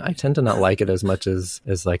wine, I tend to not like it as much as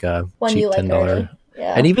like a cheap $10.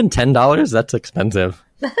 Yeah. And even $10, that's expensive.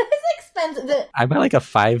 It's expensive. depends. I buy like a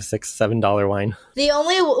 $5, $6, $7 wine.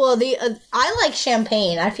 I like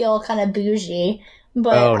champagne. I feel kind of bougie,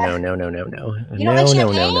 but Oh no. You don't like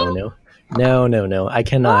champagne? No. I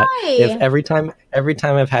cannot. Why? If every time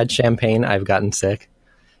I've had champagne, I've gotten sick.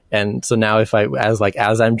 And so now if as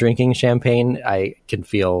I'm drinking champagne, I can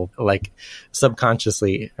feel like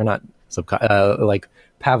subconsciously, or not like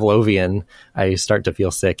Pavlovian, I start to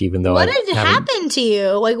feel sick even though what did happen to you?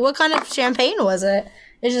 Like, what kind of champagne was it?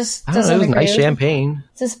 It just I don't know, it was nice champagne.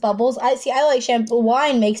 It's just bubbles. I like champagne.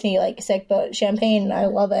 Wine makes me like sick, but champagne, I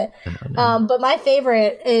love it. But my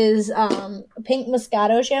favorite is pink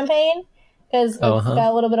Moscato champagne because it's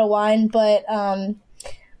got a little bit of wine. But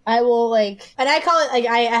I will like, and I call it like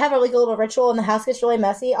I have a little ritual when the house gets really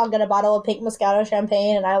messy. I'll get a bottle of pink Moscato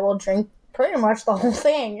champagne and I will drink pretty much the whole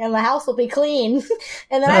thing, and the house will be clean,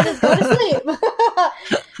 and then I just go to sleep.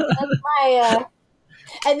 That's my.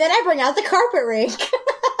 And then I bring out the carpet rake.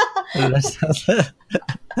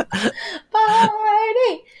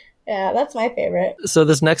 Alrighty. Yeah, that's my favorite. So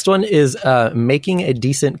this next one is making a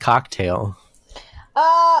decent cocktail.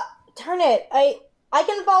 Darn it. I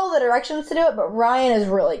can follow the directions to do it, but Ryan is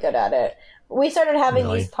really good at it. We started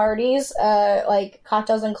having these parties, like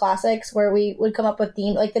Cocktails and Classics, where we would come up with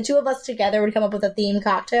theme, like the two of us together would come up with a theme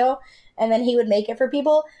cocktail, and then he would make it for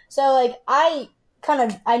people. So like I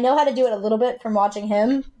know how to do it a little bit from watching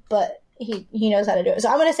him, but he knows how to do it. So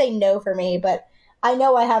I'm going to say no for me, but I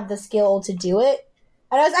know I have the skill to do it.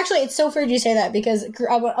 And it's so weird you say that because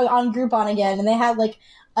I'm on Groupon again, and they have like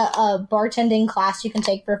a bartending class you can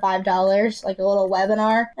take for $5, like a little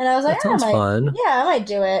webinar. And I was like, that sounds fun. Yeah, I might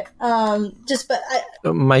do it.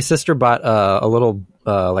 My sister bought a little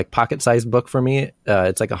like pocket-sized book for me.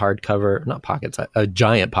 It's like a hardcover, not pocket size, a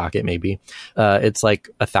giant pocket maybe. It's like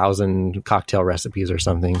 1,000 cocktail recipes or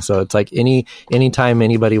something. So it's like anytime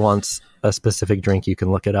anybody wants a specific drink, you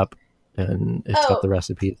can look it up. And it's got the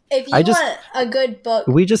recipes. If you want a good book,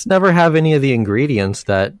 we just never have any of the ingredients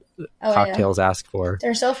that cocktails ask for.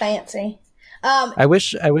 They're so fancy. I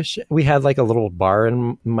wish we had like a little bar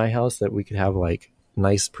in my house that we could have like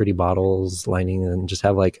nice, pretty bottles lining and just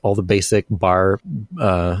have like all the basic bar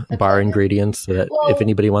ingredients so that if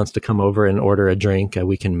anybody wants to come over and order a drink,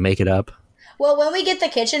 we can make it up. Well, when we get the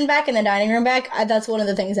kitchen back and the dining room back, that's one of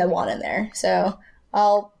the things I want in there. So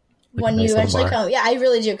when you eventually come. Yeah, I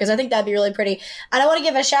really do, because I think that'd be really pretty. And I want to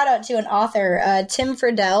give a shout out to an author. Tim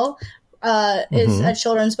Friedel is a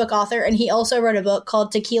children's book author, and he also wrote a book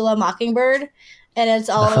called Tequila Mockingbird. And it's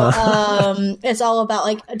all about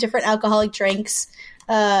like different alcoholic drinks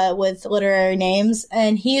with literary names.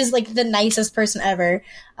 And he's like the nicest person ever.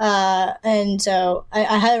 And so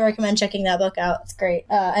I highly recommend checking that book out. It's great.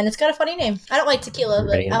 And it's got a funny name. I don't like tequila,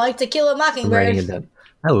 but I like Tequila Mockingbird.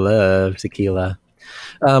 I love tequila.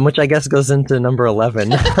 Which I guess goes into number 11.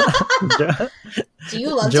 Do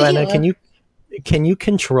you love Joanna, tequila? can you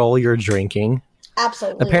control your drinking?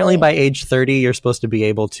 Absolutely. Apparently by age 30, you're supposed to be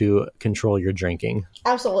able to control your drinking.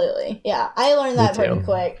 Absolutely. Yeah. I learned that pretty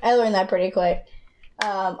quick.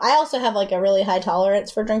 I also have like a really high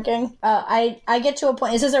tolerance for drinking. I get to a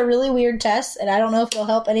point, this is a really weird test, and I don't know if it'll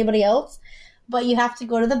help anybody else, but you have to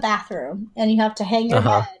go to the bathroom and you have to hang your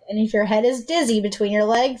head. And if your head is dizzy between your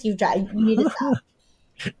legs, you need to stop.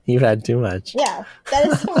 You've had too much. Yeah. That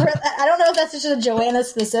is, I don't know if that's just a Joanna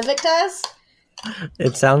specific test.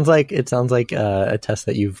 It sounds like a test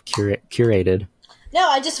that you've curated. No,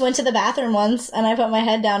 I just went to the bathroom once and I put my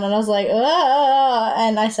head down and I was like,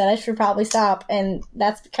 and I said I should probably stop, and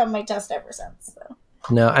that's become my test ever since. So.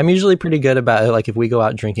 No, I'm usually pretty good about it. Like if we go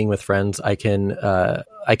out drinking with friends, I can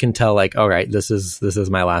tell like, all right, this is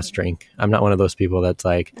my last drink. I'm not one of those people that's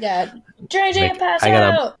like, drink like, pass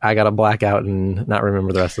out. I gotta black out and not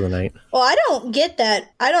remember the rest of the night. Well, I don't get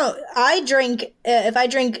that. I drink, if I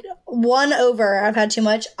drink one over, I've had too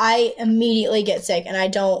much, I immediately get sick, and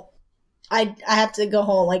I have to go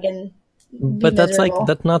home and But that's miserable.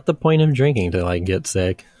 That's not the point of drinking, to get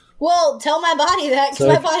sick. Well, tell my body that, because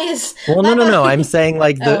my body is... Well, no. I'm saying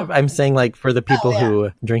for the people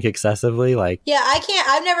who drink excessively, Yeah, I can't...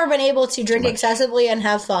 I've never been able to drink excessively and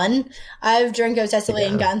have fun. I've drank excessively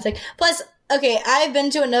and gotten sick. Plus, okay, I've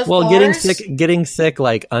been to enough bars... Well, getting sick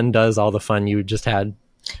undoes all the fun you just had.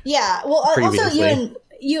 Yeah, well, previously.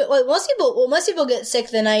 Also most people get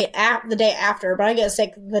sick the day after, but I get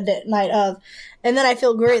sick the night of, and then I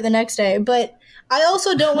feel great the next day. But I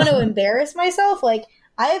also don't want to embarrass myself.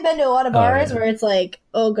 I have been to a lot of bars where it's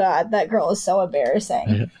oh god, that girl is so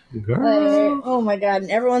embarrassing. Girl. Oh my god,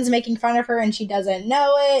 and everyone's making fun of her and she doesn't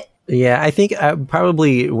know it. Yeah, I think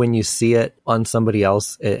probably when you see it on somebody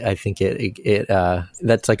else, I think it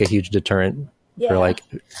that's a huge deterrent for like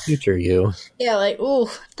future you. Yeah, like, ooh,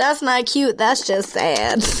 that's not cute. That's just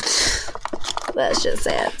sad. That's just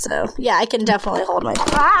sad. So, yeah, I can definitely hold my...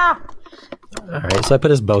 Ah! All right, so I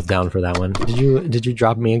put us both down for that one. Did you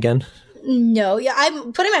drop me again? No, yeah,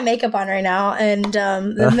 I'm putting my makeup on right now, and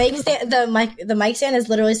the mic stand is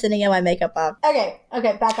literally sitting in my makeup box. Okay,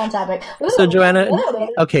 back on topic. Ooh, so Joanna,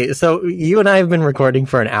 okay, so you and I have been recording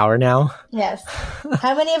for an hour now. Yes.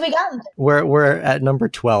 How many have we gotten? We're at number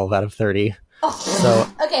 12 out of 30. Oh. So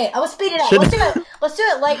okay, I will speed it up. Let's do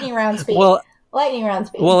it lightning round speed. Lightning round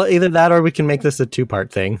speed. Well, either that or we can make this a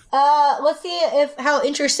 2-part thing. Let's see how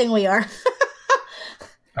interesting we are.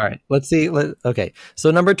 All right, let's see. Okay, so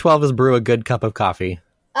number 12 is brew a good cup of coffee.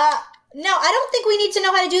 No, I don't think we need to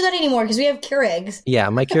know how to do that anymore because we have Keurigs. Yeah,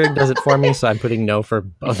 my Keurig does it for me, so I'm putting no for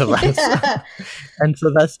both of us. Yeah. And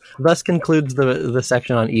so thus concludes the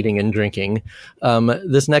section on eating and drinking.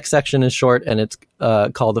 This next section is short, and it's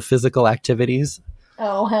called the physical activities.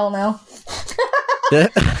 Oh, hell no.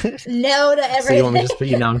 No to everything. So you want me to just put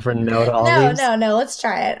you down for no to all these? No, let's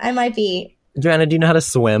try it. I might be... Joanna, do you know how to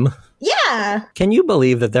swim? Yeah. Can you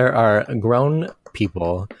believe that there are grown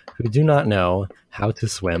people who do not know how to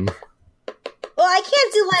swim? Well, I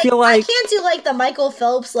can't do like the Michael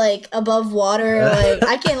Phelps like above water. Like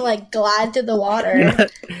I can like glide through the water.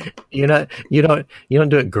 You don't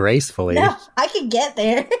do it gracefully. No, I can get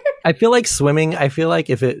there. I feel like swimming. I feel like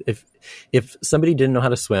if somebody didn't know how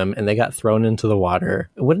to swim and they got thrown into the water,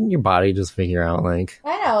 wouldn't your body just figure out like?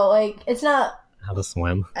 I know, like it's not how to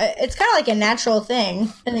swim. It's kind of like a natural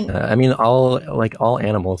thing. I think. I mean, all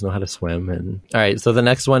animals know how to swim. And all right, so the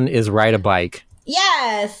next one is ride a bike.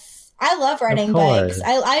 Yes. I love riding bikes.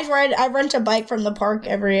 I rent a bike from the park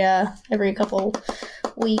every couple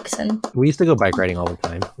weeks, and we used to go bike riding all the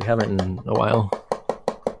time. We haven't in a while.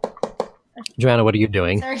 Joanna, what are you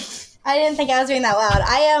doing? Sorry, I didn't think I was being that loud.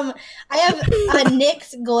 I have a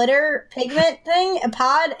NYX glitter pigment thing, a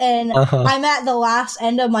pod, and I'm at the last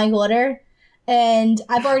end of my glitter, and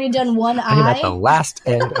I've already done one eye. I'm at the last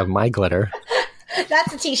end of my glitter.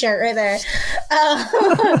 That's a t-shirt right there.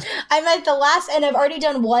 I'm at the last end. I've already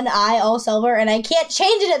done one eye all silver, and I can't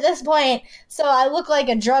change it at this point. So I look like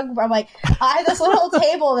a drug. I'm like, I have this little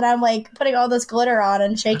table that I'm like putting all this glitter on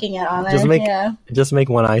and shaking it on there. Just make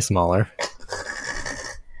one eye smaller.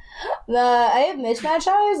 I have mismatch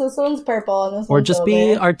eyes. This one's purple, and this one's or just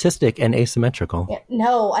be artistic and asymmetrical. Yeah,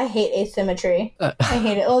 no, I hate asymmetry. I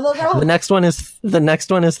hate it. Well, the next one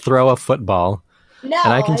is throw a football. No,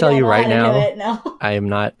 and I can tell you right now, no. I am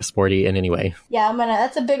not sporty in any way. Yeah,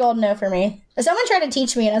 that's a big old no for me. Someone tried to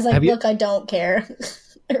teach me, and I was like, look, I don't care.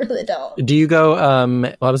 I really don't. Do you go,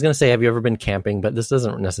 well, I was going to say, have you ever been camping? But this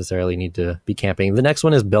doesn't necessarily need to be camping. The next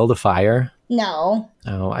one is build a fire. No.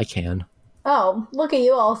 Oh, I can. Oh, look at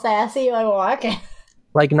you all sassy. Like, well, I can.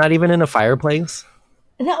 Like, not even in a fireplace?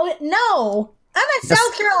 No. I'm in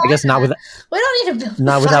South Carolina. I guess not with. We don't need to build.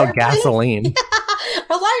 Not without gasoline. Yeah.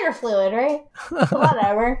 Or lighter fluid, right?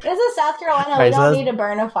 Whatever. This is South Carolina. Right, we don't need to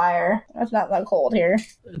burn a fire. It's not that cold here.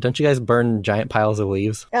 Don't you guys burn giant piles of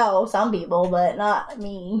leaves? Oh, some people, but not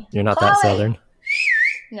me. You're not that southern.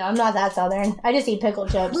 No, I'm not that southern. I just eat pickle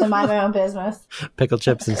chips and mind my own business. Pickle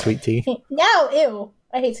chips and sweet tea? No, ew.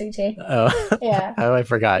 I hate sweet tea. Oh, yeah. Oh, I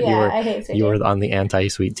forgot. Yeah, I hate sweet tea. You were on the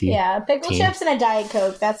anti-sweet tea. Yeah, pickle chips and a Diet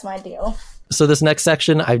Coke. That's my deal. So this next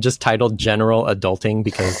section I've just titled General Adulting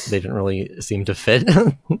because they didn't really seem to fit.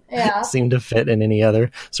 Yeah. Seem to fit in any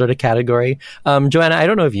other sort of category. Joanna, I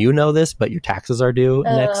don't know if you know this, but your taxes are due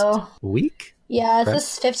next week? Yeah, it's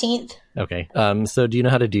this 15th. Okay. So do you know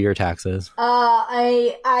how to do your taxes?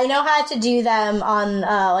 I know how to do them on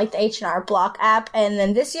like the H&R Block app, and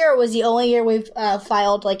then this year was the only year we've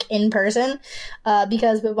filed like in person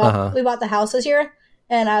because we bought the house this year.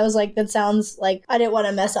 And I was like, that sounds like I didn't want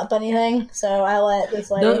to mess up anything, so I let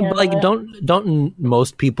this lady. Don't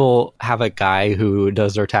most people have a guy who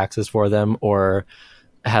does their taxes for them, or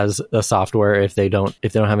has a software if they don't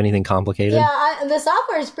have anything complicated? Yeah, the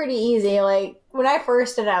software is pretty easy. Like when I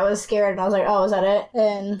first did it, I was scared, and I was like, "Oh, is that it?"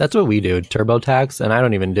 And that's what we do, TurboTax, and I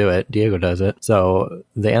don't even do it. Diego does it. So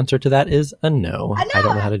the answer to that is a no. I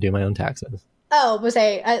don't know how to do my own taxes. Oh, but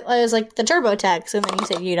I was like the TurboTax, and then you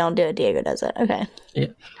said you don't do it. Diego does it. Okay. Yeah,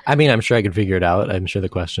 I mean, I'm sure I could figure it out. I'm sure the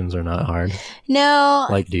questions are not hard. No.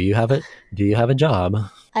 Like, do you have it? Do you have a job?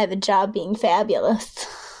 I have a job being fabulous.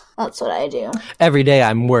 That's what I do. Every day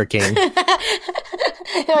I'm working.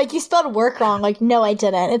 Like, you spelled work wrong. Like, no, I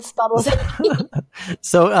didn't. It's spelled with an E.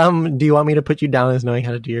 So, do you want me to put you down as knowing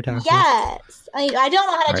how to do your taxes? Yes. I don't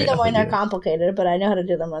know how to do them when they're complicated, but I know how to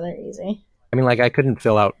do them when they're easy. I mean, like, I couldn't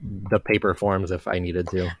fill out the paper forms if I needed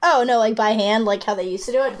to. Oh, no, like by hand, like how they used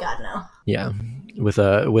to do it? God, no. Yeah.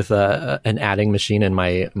 an adding machine in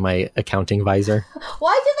my accounting visor.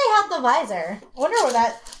 Why did they have the visor? I wonder where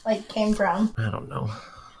that came from. I don't know.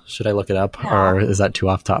 Should I look it up, No. or is that too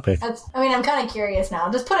off topic? I'm kind of curious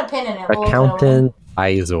now. Just put a pin in it. Accountant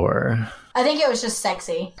visor. I think it was just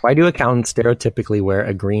sexy. Why do accountants stereotypically wear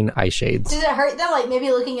a green eye shades? Does it hurt them? Like maybe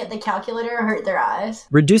looking at the calculator hurt their eyes?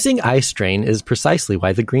 Reducing eye strain is precisely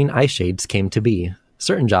why the green eye shades came to be.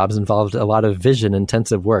 Certain jobs involved a lot of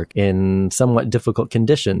vision-intensive work in somewhat difficult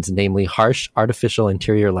conditions, namely harsh artificial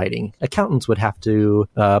interior lighting. Accountants would have to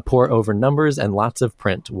pore over numbers and lots of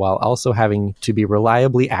print, while also having to be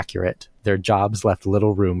reliably accurate. Their jobs left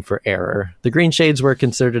little room for error. The green shades were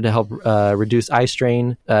considered to help reduce eye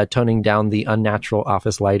strain, toning down the unnatural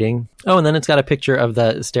office lighting. Oh, and then it's got a picture of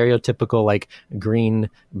the stereotypical, green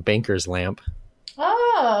banker's lamp.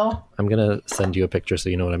 Oh. I'm going to send you a picture so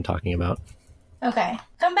you know what I'm talking about. Okay.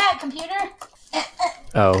 Come back, computer.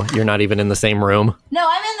 Oh, you're not even in the same room? No,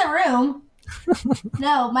 I'm in the room.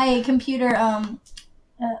 No, my computer,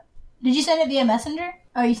 did you send it via Messenger?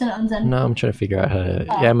 Or you sent it on Zen? No, I'm trying to figure out how to...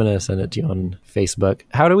 Yeah, I'm going to send it to you on Facebook.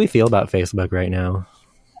 How do we feel about Facebook right now?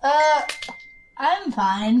 I'm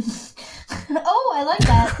fine. Oh, I like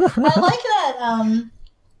that. I like that,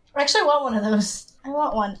 I actually want one of those. I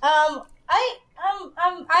want one. I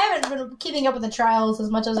haven't been keeping up with the trials as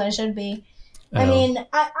much as I should be. I mean,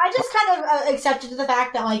 I just kind of accepted the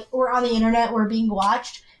fact that, we're on the internet, we're being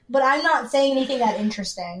watched, but I'm not saying anything that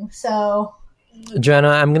interesting, so... Joanna,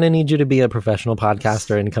 I'm going to need you to be a professional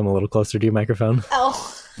podcaster and come a little closer to your microphone.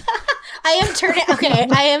 Oh. I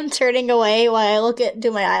am turning away while I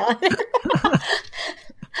do my eyeliner.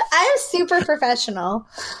 I am super professional.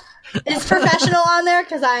 Is professional on there?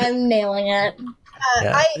 Because I am nailing it.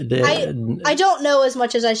 I don't know as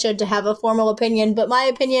much as I should to have a formal opinion, but my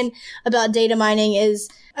opinion about data mining is,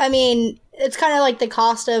 it's kind of like the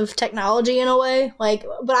cost of technology in a way.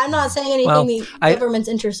 But I'm not saying anything the government's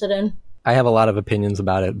interested in. I have a lot of opinions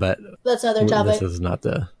about it, but that's another topic. This is not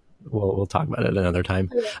the... We'll talk about it another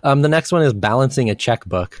time. Okay. The next one is balancing a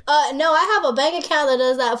checkbook. No, I have a bank account that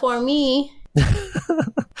does that for me.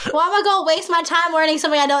 Why am I going to waste my time learning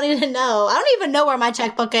something I don't need to know? I don't even know where my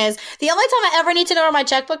checkbook is. The only time I ever need to know where my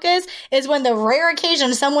checkbook is when the rare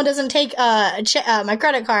occasion someone doesn't take my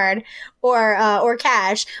credit card or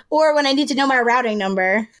cash, or when I need to know my routing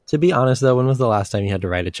number. To be honest, though, when was the last time you had to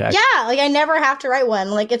write a check? Yeah, I never have to write one.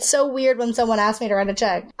 It's so weird when someone asks me to write a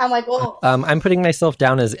check. I'm like, well... I'm putting myself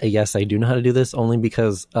down as a yes, I do know how to do this, only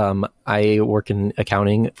because I work in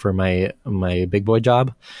accounting for my big boy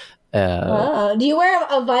job. Do you wear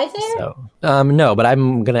a visor? No, but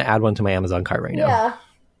I'm going to add one to my Amazon cart right now. Yeah.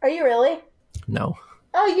 Are you really? No.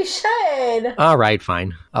 Oh, you should. All right,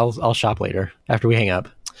 fine. I'll shop later after we hang up.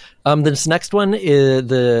 This next one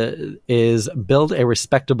is build a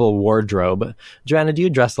respectable wardrobe. Joanna, do you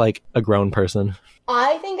dress like a grown person?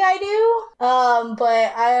 I think I do,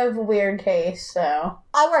 but I have weird taste, so...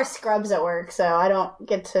 I wear scrubs at work, so I don't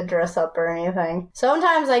get to dress up or anything.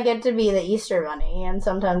 Sometimes I get to be the Easter Bunny, and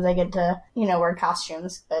sometimes I get to, wear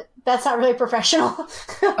costumes, but that's not really professional.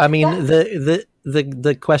 I mean,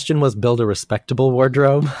 the question was build a respectable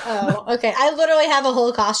wardrobe. Oh, okay. I literally have a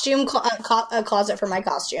whole costume closet for my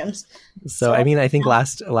costumes. So I mean, I think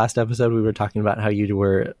last episode we were talking about how you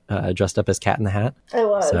were dressed up as Cat in the Hat. I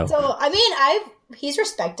was. So I mean, he's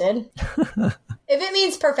respected. If it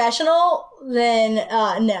means professional, then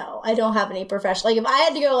no, I don't have any professional. If I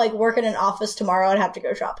had to go work in an office tomorrow, I'd have to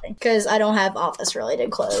go shopping because I don't have office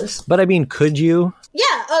related clothes. But I mean, could you? Yeah.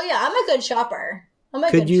 Oh yeah, I'm a good shopper.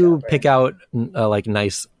 Could you pick out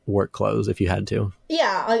nice work clothes if you had to?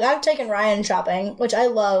 Yeah, I've taken Ryan shopping, which I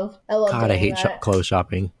love. God, I hate clothes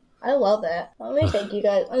shopping. I love it. Let me take you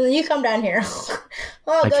guys. You come down here.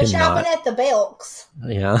 Go shopping at the Belks.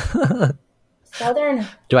 Yeah. Southern.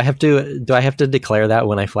 Do I have to declare that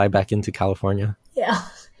when I fly back into California? Yeah.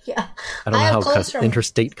 I don't know how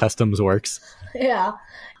interstate customs works. Yeah.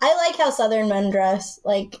 I like how Southern men dress.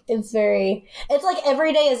 It's like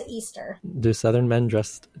every day is Easter. Do Southern men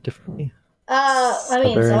dress differently?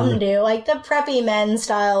 Some do. The preppy men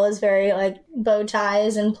style is very, bow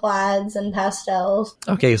ties and plaids and pastels.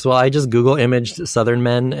 Okay, so I just Google imaged Southern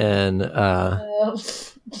men and,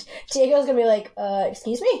 Diego's gonna be like,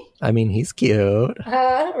 excuse me? I mean, he's cute.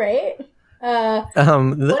 Right?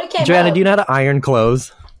 Joanna, do you know how to iron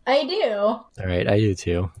clothes? I do. All right, I do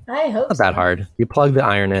too. I hope Not that hard. You plug the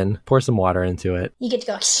iron in, pour some water into it. You get to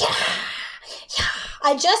go, yeah.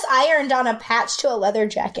 I just ironed on a patch to a leather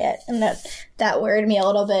jacket, and that worried me a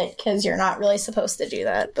little bit because you're not really supposed to do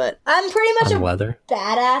that. But I'm pretty much On leather.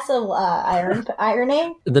 badass of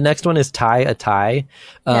ironing. The next one is tie a tie.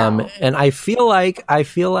 No. And I feel like,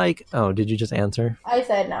 oh, did you just answer? I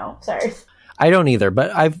said no. Sorry. I don't either,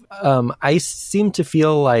 but I seem to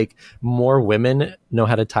feel like more women know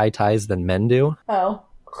how to tie ties than men do. Oh.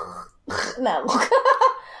 No.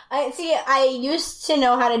 I used to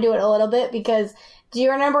know how to do it a little bit because do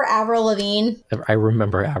you remember Avril Lavigne? I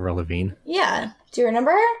remember Avril Lavigne. Yeah. Do you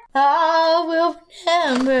remember her? I will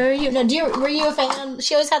remember you. No, were you a fan?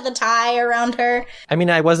 She always had the tie around her. I mean,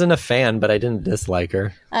 I wasn't a fan, but I didn't dislike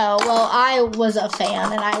her. Oh, well, I was a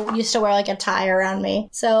fan, and I used to wear like a tie around me.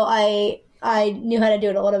 So I knew how to do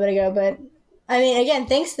it a little bit ago, but I mean, again,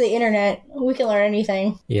 thanks to the internet, we can learn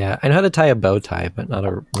anything. Yeah, I know how to tie a bow tie, but not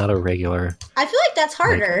a regular. I feel like that's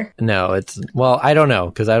harder. No, I don't know,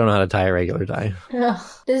 because I don't know how to tie a regular tie.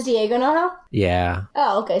 Does Diego know how? Yeah.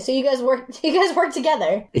 Oh, okay. So you guys work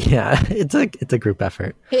together. Yeah, it's a group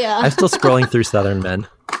effort. Yeah. I'm still scrolling through Southern Men.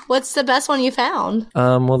 What's the best one you found?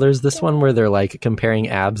 Well, there's this one where they're like comparing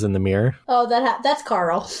abs in the mirror. Oh, that's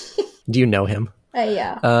Carl. Do you know him?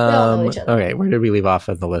 Yeah. We all know each other. Okay, where did we leave off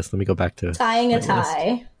on the list? Let me go back to tying a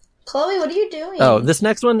tie. Chloe, what are you doing? Oh, this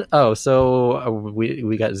next one. Oh, so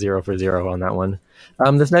we got 0 for 0 on that one.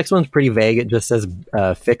 This next one's pretty vague. It just says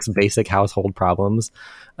fix basic household problems.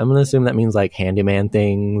 I'm gonna assume that means like handyman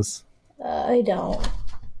things. I don't.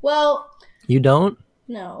 Well, you don't?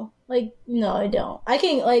 No. No, I don't. I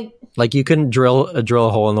can like you couldn't drill a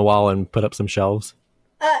hole in the wall and put up some shelves.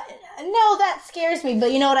 No, that scares me.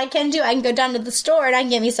 But you know what I can do? I can go down to the store and I can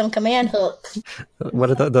get me some command hooks. What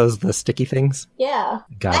are those? The sticky things? Yeah.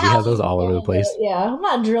 God, you have those all over the place. Yeah, I'm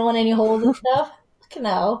not drilling any holes and stuff.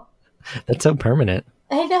 No. That's so permanent.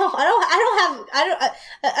 I know. I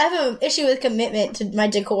have an issue with commitment to my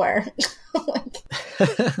decor.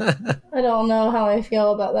 I don't know how I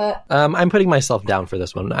feel about that. I'm putting myself down for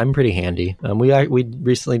this one. I'm pretty handy. We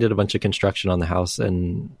recently did a bunch of construction on the house,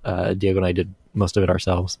 and Diego and I did most of it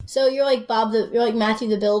ourselves. So you're like you're like Matthew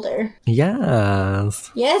the Builder. Yes.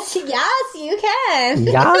 Yes, you can. Yes.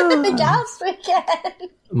 Yes, we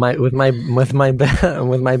can. With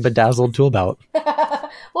my bedazzled tool belt.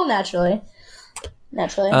 Well, naturally.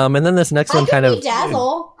 And then this next one kind of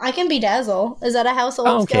Dazzle. I can be Dazzle. Is that a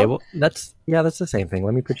household okay, skill? well that's the same thing.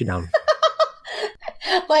 Let me put you down.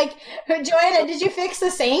 Like, Joanna, did you fix the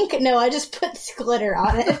sink? No, I just put glitter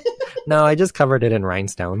on it. No, I just covered it in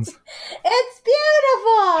rhinestones. It's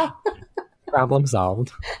beautiful. Problem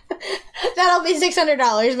solved. That'll be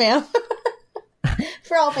 $600, ma'am.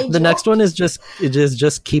 For all the next one is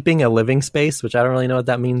just keeping a living space, which I don't really know what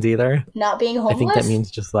that means either. Not being homeless? I think that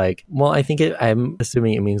means just like, well, I'm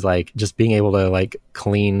assuming it means like just being able to like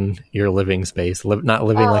clean your living space, not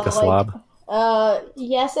living like a slob.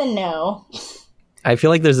 Yes and no. I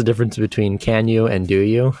feel like there's a difference between can you and do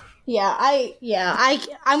you. I'm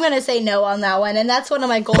gonna say no on that one, and that's one of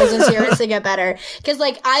my goals this year is to get better. Because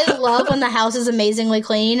I love when the house is amazingly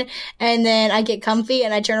clean, and then I get comfy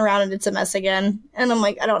and I turn around and it's a mess again, and I'm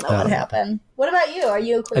like, I don't know what happened. What about you? Are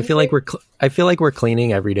you a clean? I feel like we're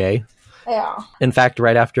cleaning every day. Yeah. In fact,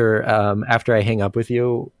 right after I hang up with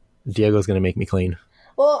you, Diego's gonna make me clean.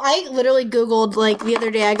 Well, I literally Googled, the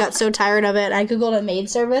other day, I got so tired of it, I Googled a maid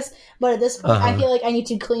service, but at this point, I feel like I need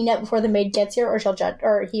to clean up before the maid gets here, or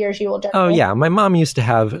he or she will judge me. Oh, yeah. My mom used to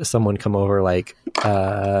have someone come over,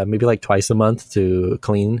 maybe twice a month to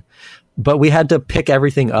clean, but we had to pick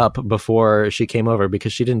everything up before she came over,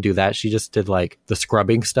 because she didn't do that. She just did, the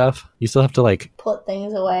scrubbing stuff. You still have to, put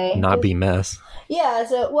things away. Not be mess. Yeah,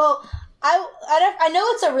 I know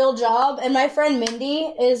it's a real job, and my friend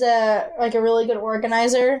Mindy is a really good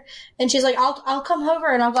organizer, and she's like, I'll come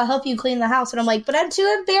over and I'll help you clean the house, and I'm like, but I'm too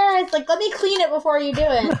embarrassed, let me clean it before you do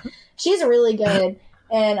it. She's really good,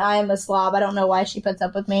 and I am a slob. I don't know why she puts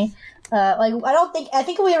up with me. I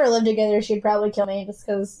think if we ever lived together, she'd probably kill me just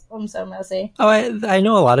because I'm so messy. Oh, I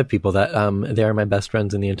know a lot of people that they are my best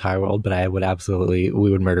friends in the entire world, but we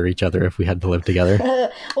would murder each other if we had to live together.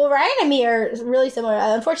 Well, Ryan and me are really similar.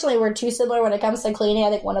 Unfortunately, we're too similar when it comes to cleaning. I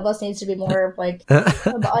think one of us needs to be more I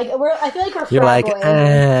feel like we're You're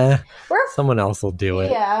fraggling. Someone else will do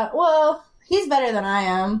it. Yeah, well, he's better than I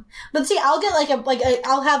am. But see, I'll get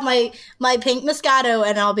I'll have my pink Moscato,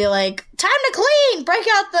 and I'll be like, time to clean! Break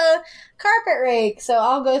out the carpet rake. So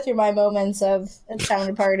I'll go through my moments of it's time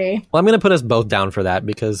to party. Well, I'm going to put us both down for that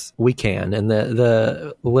because we can, and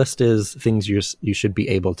the list is things you should be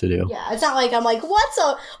able to do. Yeah, it's not like I'm like, what's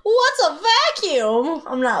a vacuum?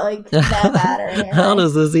 I'm not like that bad or anything. How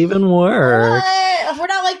does this even work? What? We're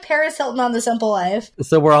not like Paris Hilton on The Simple Life.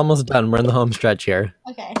 So we're almost done. We're in the home stretch here.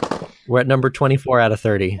 Okay. We're at number 24 out of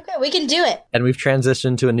 30. Okay, we can do it. And we've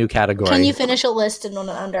transitioned to a new category. Can you finish a list in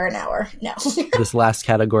under an hour? No. This last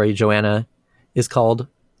category, Joanna, is called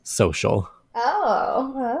social.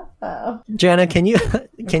 Oh. Jana, can you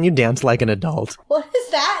dance like an adult? What does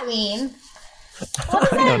that mean? What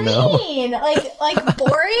does I don't know. mean? Like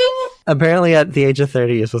boring? Apparently, at the age of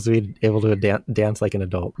 30, you're supposed to be able to dance like an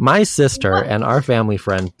adult. My sister and our family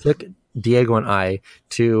friend took Diego and I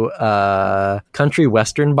to a country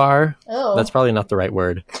western bar. Oh. That's probably not the right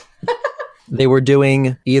word. They were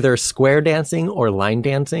doing either square dancing or line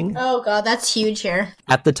dancing. Oh god, that's huge here.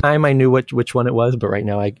 At the time, I knew which one it was, but right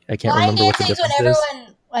now I can't remember what the difference when is.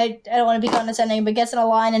 everyone, I don't want to be condescending, but gets in a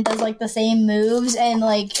line and does like the same moves, and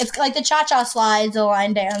like it's like the cha-cha slide's a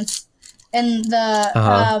line dance, and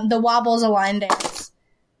the wobble's a line dance.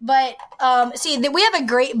 But we have a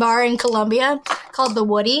great bar in Columbia called the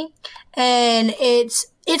Woody, and it's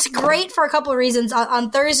great for a couple of reasons. On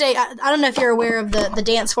Thursday, I don't know if you're aware of the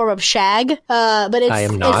dance form of shag, but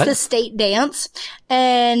it's the state dance,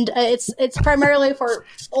 and it's primarily for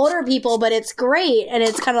older people, but it's great, and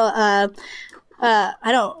it's kind of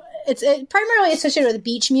it's primarily associated with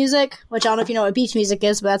beach music, which I don't know if you know what beach music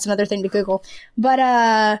is, but that's another thing to Google.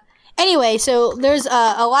 But anyway, so there's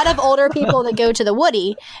a lot of older people that go to the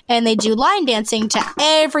Woody, and they do line dancing to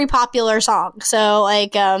every popular song. So,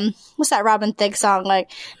 like, what's that Robin Thicke song? Like,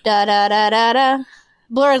 da da da da da.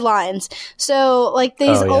 Blurred Lines. So, like,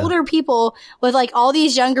 these older people with, like, all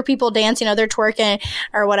these younger people dancing, they're twerking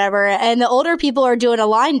or whatever, and the older people are doing a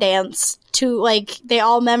line dance to, like, they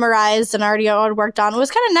all memorized and already all worked on. It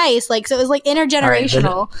was kind of nice. Like, so it was, like,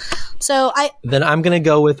 intergenerational. Then I'm going to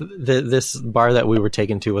go with this bar that we were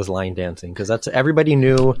taken to was line dancing, because that's everybody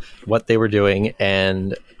knew what they were doing,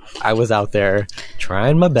 and I was out there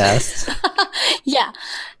trying my best. Yeah.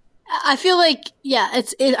 I feel like,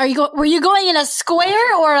 were you going in a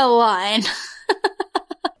square or a line?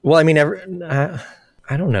 Well, I mean, I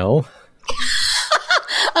don't know.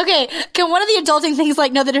 Okay, can one of the adulting things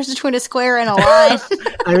like know the difference between a square and a line?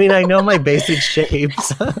 I mean, I know my basic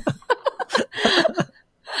shapes.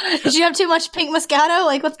 Did you have too much pink Moscato?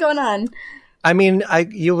 Like, what's going on? I mean,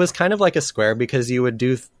 it was kind of like a square, because you would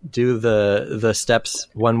do the steps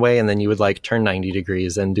one way, and then you would like turn 90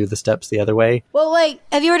 degrees and do the steps the other way. Well, like,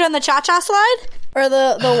 have you ever done the cha-cha slide or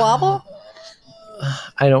the wobble?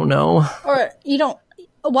 I don't know. Or you don't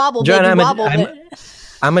wobble, John, baby, wobble.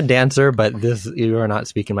 I'm a dancer, but you are not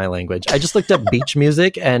speaking my language. I just looked up beach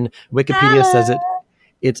music, and Wikipedia says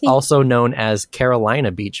it's also known as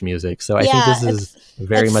Carolina beach music. So I think this is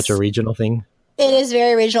very much a regional thing. It is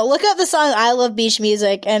very regional. Look up the song I Love Beach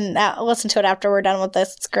Music and listen to it after we're done with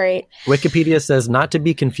this. It's great. Wikipedia says not to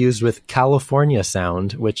be confused with California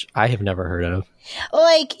sound, which I have never heard of.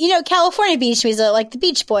 Like, California beach music, like the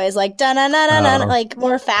Beach Boys, like da-na-na-na-na, like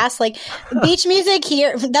more fast, like beach music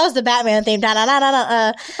here. That was the Batman theme.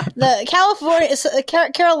 Da-na-na-na-na.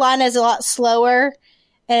 The Carolina is a lot slower.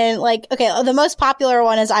 And like, okay, the most popular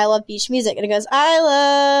one is I Love Beach Music. And it goes, I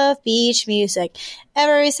love beach music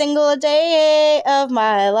every single day of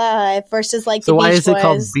my life, versus like the Beach Boys. So why is it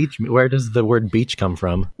called beach? Where does the word beach come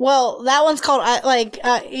from? Well, that one's called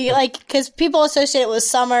because people associate it with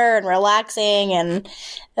summer and relaxing and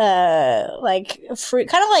like fruit,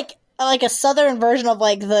 kind of like a southern version of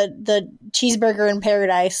like the cheeseburger in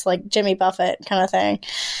paradise, like Jimmy Buffett kind of thing.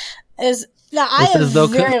 Now, I have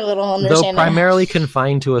very little understanding. Though primarily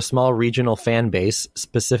confined to a small regional fan base,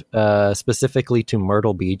 specifically to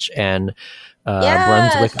Myrtle Beach and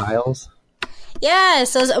Brunswick Isles. Yeah,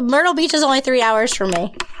 so Myrtle Beach is only 3 hours from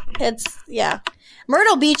me.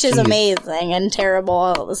 Myrtle Beach is amazing and terrible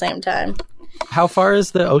all at the same time. How far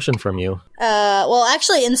is the ocean from you? Well,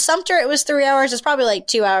 actually, in Sumter it was 3 hours. It's probably like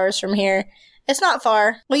 2 hours from here. It's not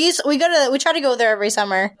far. We try to go there every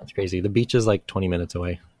summer. That's crazy. The beach is like 20 minutes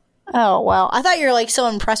away. Oh, well. I thought you were, like, so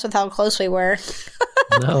impressed with how close we were.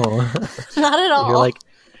 No. Not at all.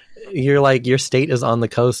 You're like, your state is on the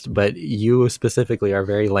coast, but you specifically are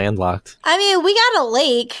very landlocked. I mean, we got a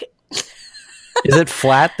lake. Is it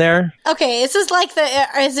flat there? Okay, this is like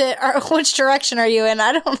which direction are you in?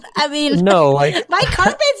 No, like my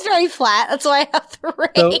carpet's very flat. That's why I have the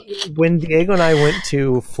rake. So when Diego and I went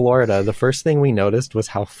to Florida, the first thing we noticed was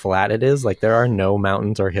how flat it is. Like there are no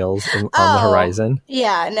mountains or hills on the horizon.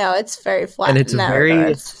 Yeah, no, it's very flat. And it's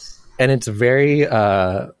very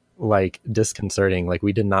like disconcerting. Like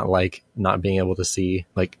we did not like not being able to see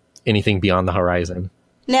like anything beyond the horizon.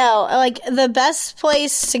 No, like the best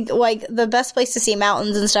place to see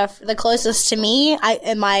mountains and stuff, the closest to me,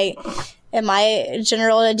 in my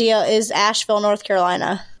general idea, is Asheville, North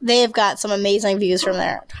Carolina. They have got some amazing views from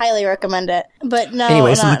there. Highly recommend it. But no,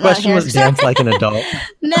 anyway, so the question was dance like an adult.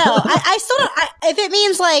 No, I still don't. If it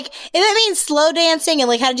means slow dancing and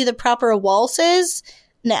like how to do the proper waltzes,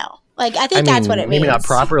 no. Like I think that's what it means. Maybe not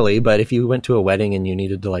properly, but if you went to a wedding and you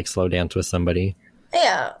needed to like slow dance with somebody.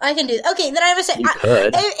 Yeah, I can do that. Okay, then I would say,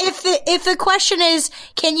 if the question is,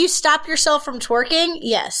 can you stop yourself from twerking?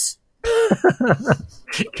 Yes.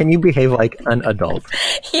 Can you behave like an adult?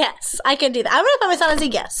 Yes, I can do that. I'm going to put myself as a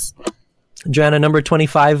yes. Joanna, number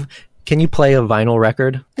 25, can you play a vinyl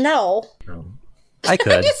record? No. I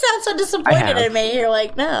could. You sound so disappointed in me. You're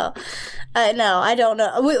like, no. No, I don't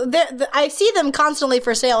know. I see them constantly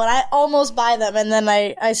for sale, and I almost buy them, and then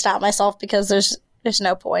I stop myself because there's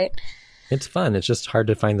no point. It's fun. It's just hard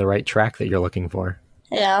to find the right track that you're looking for.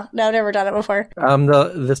 Yeah, no, I've never done it before.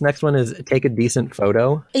 This next one is take a decent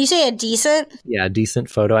photo. You say a decent? Yeah, decent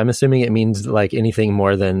photo. I'm assuming it means like anything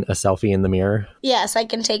more than a selfie in the mirror. Yes, I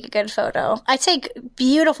can take a good photo. I take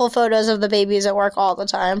beautiful photos of the babies at work all the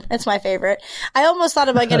time. It's my favorite. I almost thought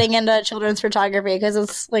about getting into children's photography because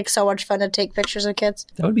it's like so much fun to take pictures of kids.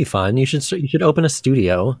 That would be fun. You should open a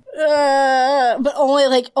studio. But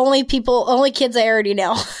only kids I already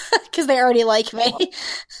know because they already like me.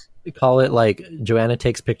 We call it like Joanna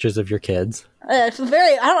takes pictures of your kids. I don't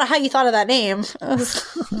know how you thought of that name.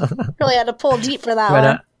 Really had to pull deep for that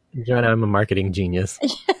one. Joanna, I'm a marketing genius.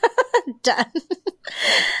 Done.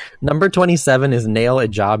 Number 27 is nail a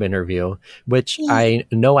job interview, which I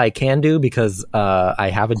know I can do because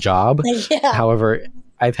I have a job. Yeah. However,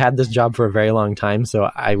 I've had this job for a very long time,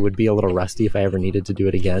 so I would be a little rusty if I ever needed to do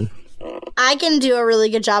it again. I can do a really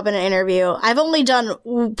good job in an interview. I've only done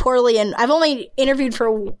poorly, and I've only interviewed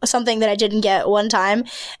for something that I didn't get one time,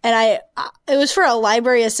 and it was for a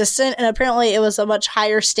library assistant, and apparently it was a much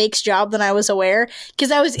higher stakes job than I was aware, because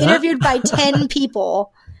I was interviewed by 10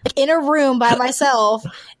 people. In a room by myself,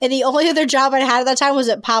 and the only other job I had at that time was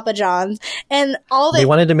at Papa John's, and they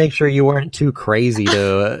wanted to make sure you weren't too crazy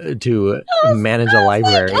to manage a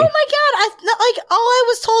library. Like, oh my god! All I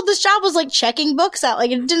was told this job was like checking books out. Like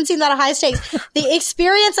it didn't seem that high stakes. The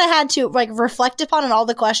experience I had to like reflect upon in all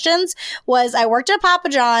the questions was I worked at Papa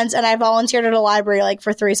John's and I volunteered at a library like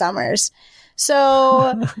for 3 summers.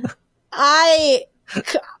 So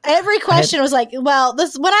every question was like, well,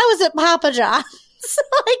 this when I was at Papa John's.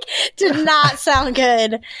 Like, did not sound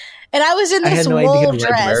good. And I was in this wool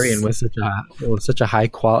dress. Librarian was such a high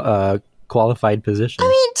qualified position. I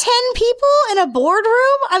mean, 10 people in a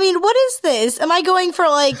boardroom? I mean, what is this? Am I going for,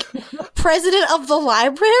 like, president of the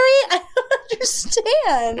library? I don't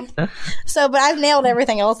understand. But I've nailed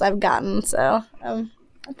everything else I've gotten, so. Okay.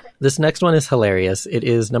 This next one is hilarious. It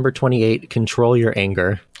is number 28, control your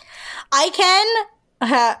anger.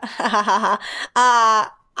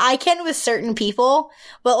 I can with certain people,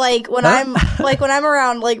 but like when I'm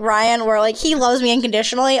around like Ryan, where like he loves me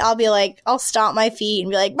unconditionally, I'll be like, I'll stomp my feet and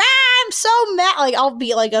be like, I'm so mad. Like I'll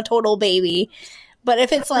be like a total baby. But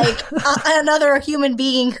if it's like another human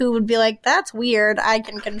being who would be like, that's weird, I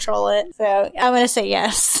can control it. So I'm going to say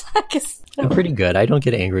yes. I'm pretty good. I don't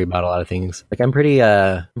get angry about a lot of things. Like I'm pretty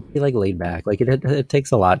like laid back. Like it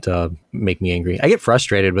takes a lot to make me angry. I get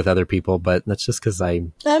frustrated with other people, but that's just because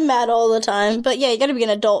I'm mad all the time. But yeah, you got to be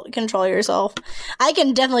an adult, control yourself. I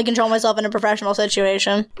can definitely control myself in a professional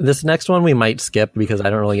situation. This next one we might skip because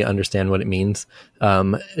I don't really understand what it means.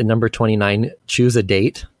 Number 29, choose a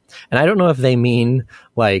date. And I don't know if they mean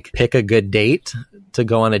like pick a good date to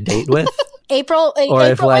go on a date with. April, wait,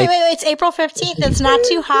 it's April 15th. It's not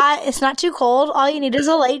too hot. It's not too cold. All you need is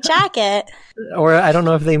a light jacket. Or I don't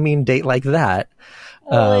know if they mean date like that.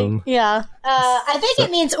 Yeah. I think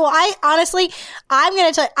it means, well, I'm going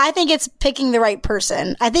to tell you, I think it's picking the right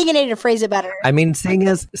person. I think I need to phrase it better. I mean, seeing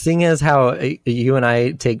as how you and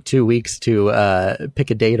I take 2 weeks to pick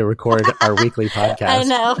a day to record our weekly podcast. I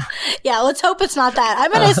know. Yeah, let's hope it's not that.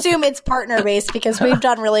 I'm going to assume it's partner based because we've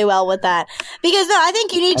done really well with that. Because no, I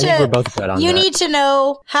think we're both good on that. Need to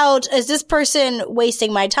know is this person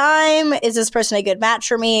wasting my time? Is this person a good match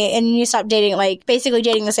for me? And you stop basically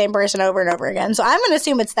dating the same person over and over again. So I'm going to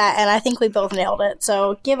assume it's that, and I think we both nailed it.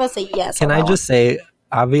 So give us a yes. Can I just say,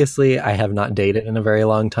 obviously, I have not dated in a very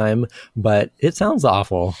long time, but it sounds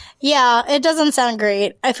awful. Yeah, it doesn't sound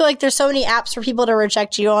great. I feel like there's so many apps for people to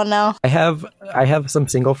reject you on now. I have some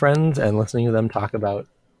single friends, and listening to them talk about,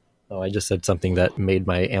 I just said something that made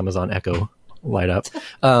my Amazon Echo light up.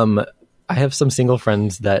 I have some single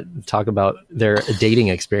friends that talk about their dating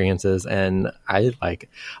experiences, and I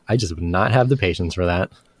just would not have the patience for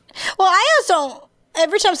that. Well, I also don't.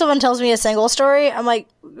 Every time someone tells me a single story, I'm like,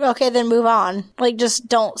 okay, then move on. Like, just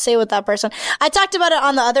don't stay with that person. I talked about it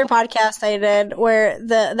on the other podcast I did, where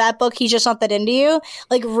that book, He's Just Not That Into You,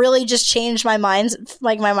 like, really just changed my mind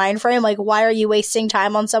frame. Like, why are you wasting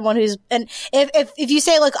time on someone who's, and if you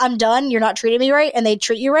say, like, I'm done, you're not treating me right, and they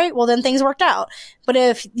treat you right, well, then things worked out. But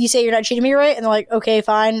if you say you're not treating me right, and they're like, okay,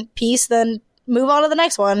 fine, peace, then move on to the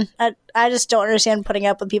next one. I just don't understand putting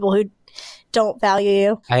up with people who don't value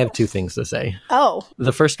you. I have two things to say. Oh.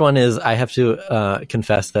 The first one is I have to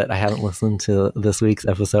confess that I haven't listened to this week's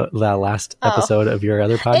episode, the last episode of your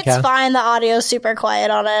other podcast. It's fine. The audio's super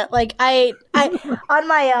quiet on it. Like I on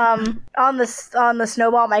my on the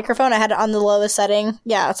Snowball microphone, I had it on the lowest setting.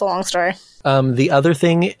 Yeah, it's a long story. The other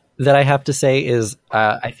thing that I have to say is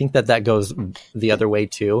I think that goes the other way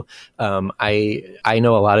too. I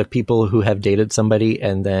know a lot of people who have dated somebody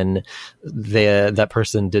and then that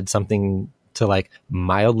person did something to like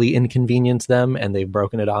mildly inconvenience them and they've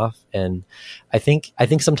broken it off. And I think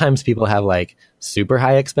sometimes people have like super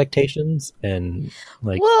high expectations and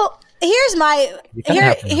like, well, here's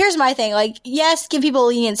my thing. Like, yes, give people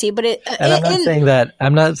leniency, but I'm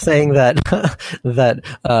not saying that that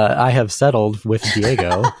I have settled with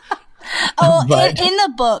Diego. Oh, but in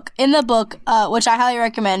the book, which I highly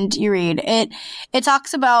recommend you read, it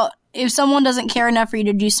talks about if someone doesn't care enough for you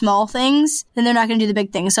to do small things, then they're not going to do the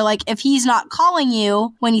big things. So, like, if he's not calling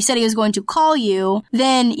you when he said he was going to call you,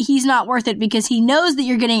 then he's not worth it because he knows that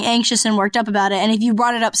you're getting anxious and worked up about it. And if you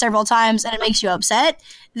brought it up several times and it makes you upset,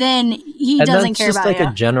 then he doesn't care about you. That's just like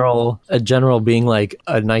a general being like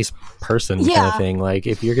a nice person kind of thing. Like,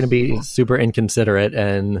 if you're going to be super inconsiderate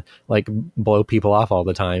and like blow people off all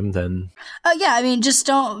the time, then yeah, I mean, just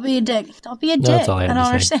don't be a dick. Don't be a dick. That's all I don't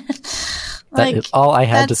understand. Like, that is all I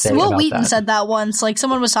had to say Will about Wheaton that. said that once. Like,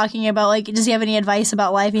 someone was talking about, like, does he have any advice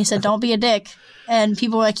about life? And he said, don't be a dick. And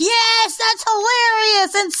people were like, yes, that's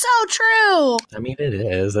hilarious and so true. I mean, it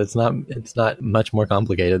is. It's not much more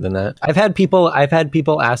complicated than that. I've had people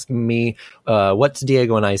ask me, what's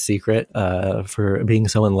Diego and I's secret for being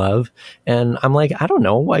so in love? And I'm like, I don't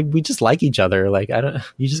know. We just like each other. Like,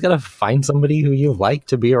 you just gotta find somebody who you like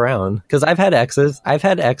to be around. Because I've had exes,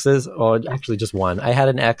 or actually just one. I had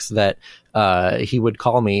an ex that he would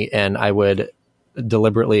call me and I would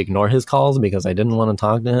deliberately ignore his calls because I didn't want to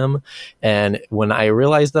talk to him. And when I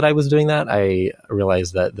realized that I was doing that, I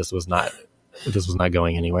realized that this was not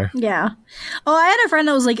going anywhere. Yeah. Oh, I had a friend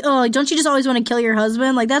that was like, oh, don't you just always want to kill your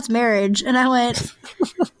husband? Like, that's marriage. And I went,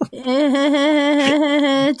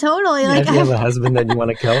 totally. Like, you have a husband that you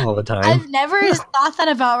want to kill all the time. I've never thought that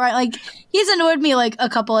about, right? Like, he's annoyed me like a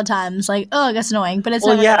couple of times. Like, oh, that's annoying. But it's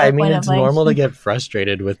well, yeah. I mean, it's normal to get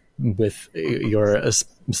frustrated with your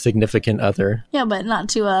significant other. Yeah, but not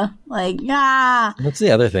to That's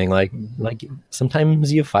the other thing. Like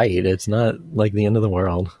sometimes you fight. It's not like the end of the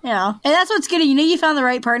world. Yeah, and that's what's good. You found the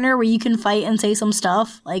right partner where you can fight and say some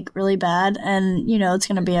stuff like really bad, and it's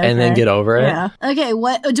gonna be okay. And then get over it. Yeah. Okay.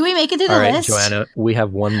 What do we make it through the list? All right, Joanna, we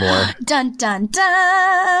have one more. Dun dun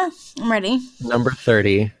dun. I'm ready. Number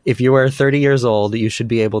 30. If you are 30 years old, you should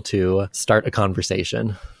be able to start a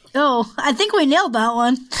conversation. Oh, I think we nailed that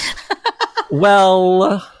one.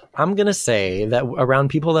 Well, I'm going to say that around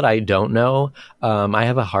people that I don't know, I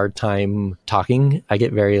have a hard time talking. I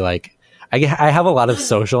get very I have a lot of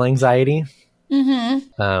social anxiety.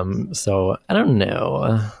 Mm-hmm. So I don't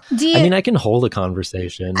know. I mean, I can hold a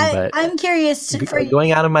conversation, but I'm curious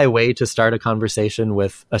going out of my way to start a conversation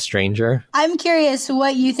with a stranger. I'm curious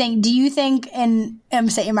what you think. Do you think, and I'm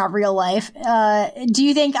saying about real life, do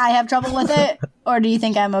you think I have trouble with it? Or do you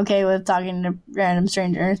think I'm okay with talking to random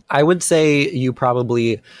strangers? I would say you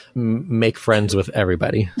probably make friends with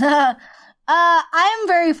everybody. I am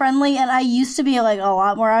very friendly, and I used to be like a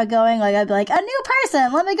lot more outgoing. Like, I'd be like, a new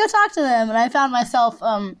person, let me go talk to them. And I found myself,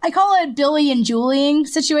 I call it Billy and Julieing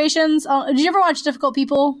situations. Did you ever watch Difficult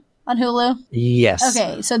People on Hulu? Yes.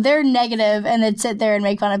 Okay, so they're negative, and they'd sit there and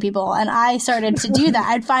make fun of people. And I started to do that.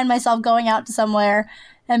 I'd find myself going out to somewhere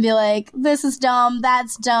and be like, this is dumb,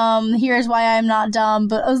 that's dumb, here's why I'm not dumb.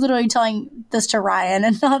 But I was literally telling this to Ryan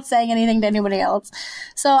and not saying anything to anybody else.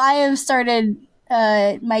 So I have started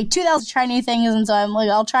my 2000 try new things, and so I'm like,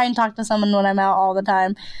 I'll try and talk to someone when I'm out all the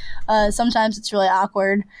time. Sometimes it's really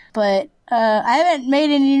awkward, but I haven't made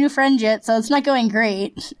any new friends yet, so it's not going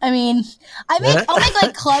great. I mean, I'll make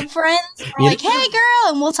like club friends. We're like, hey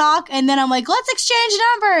girl, and we'll talk, and then I'm like, let's exchange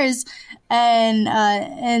numbers,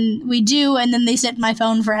 and we do, and then they sit in my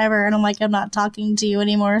phone forever, and I'm like, I'm not talking to you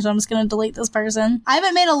anymore, so I'm just gonna delete this person. I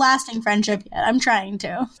haven't made a lasting friendship yet. I'm trying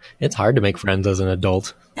to. It's hard to make friends as an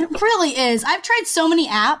adult. It really is. I've tried so many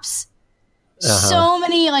apps, so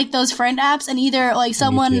many like those friend apps, and either like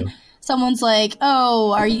someone's like,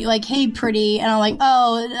 oh, are you like, hey, pretty? And I'm like,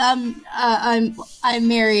 oh, I'm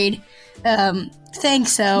married.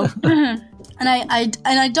 Thanks, so. and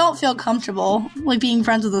I don't feel comfortable like being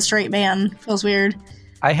friends with a straight man. Feels weird.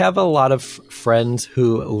 I have a lot of friends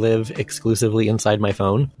who live exclusively inside my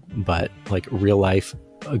phone, but like real life,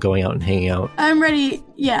 going out and hanging out. I'm ready.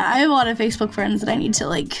 Yeah, I have a lot of Facebook friends that I need to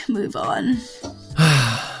like move on.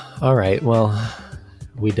 All right, well,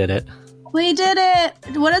 we did it. We did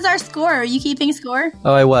it! What is our score? Are you keeping score?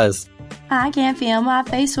 Oh, I was. I can't feel my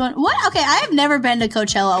face. What? Okay, I have never been to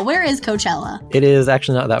Coachella. Where is Coachella? It is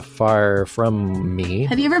actually not that far from me.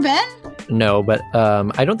 Have you ever been? No, but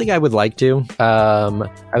I don't think I would like to. I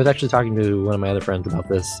was actually talking to one of my other friends about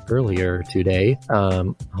this earlier today.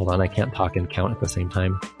 Hold on, I can't talk and count at the same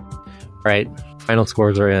time. All right, final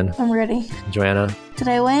scores are in. I'm ready. Joanna. Did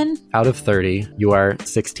I win? Out of 30, you are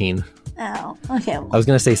 16. Oh, okay. I was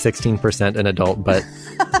going to say 16% an adult, but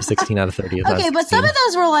 16 out of 30 is not Okay, but some of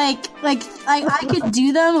those were like I could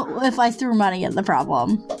do them if I threw money at the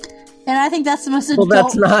problem. And I think that's the most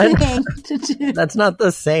adult thing to do. That's not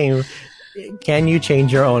the same. Can you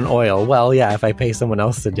change your own oil? Well, yeah, if I pay someone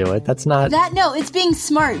else to do it. That's not... No, it's being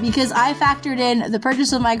smart because I factored in the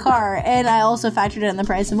purchase of my car and I also factored in the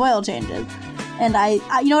price of oil changes. And I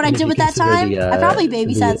you know what I did with that time? I probably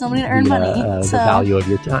babysat somebody to earn money. The value of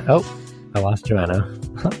your time. Oh, I lost Joanna.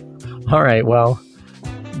 All right, well,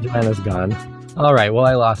 Joanna's gone. All right, well,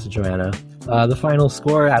 I lost Joanna. The final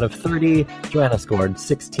score out of 30, Joanna scored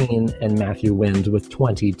 16 and Matthew wins with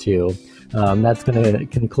 22. That's going to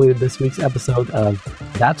conclude this week's episode of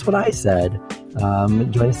That's What I Said.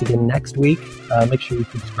 Join us again next week. Make sure you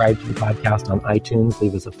subscribe to the podcast on iTunes.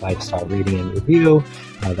 Leave us a 5-star rating and review.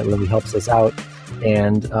 That really helps us out.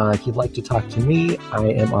 And if you'd like to talk to me, I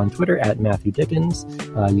am on Twitter at Matthew Dickens.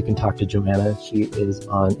 You can talk to Joanna. She is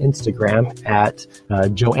on Instagram at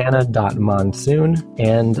joanna.monsoon.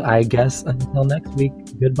 And I guess until next week,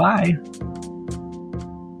 goodbye.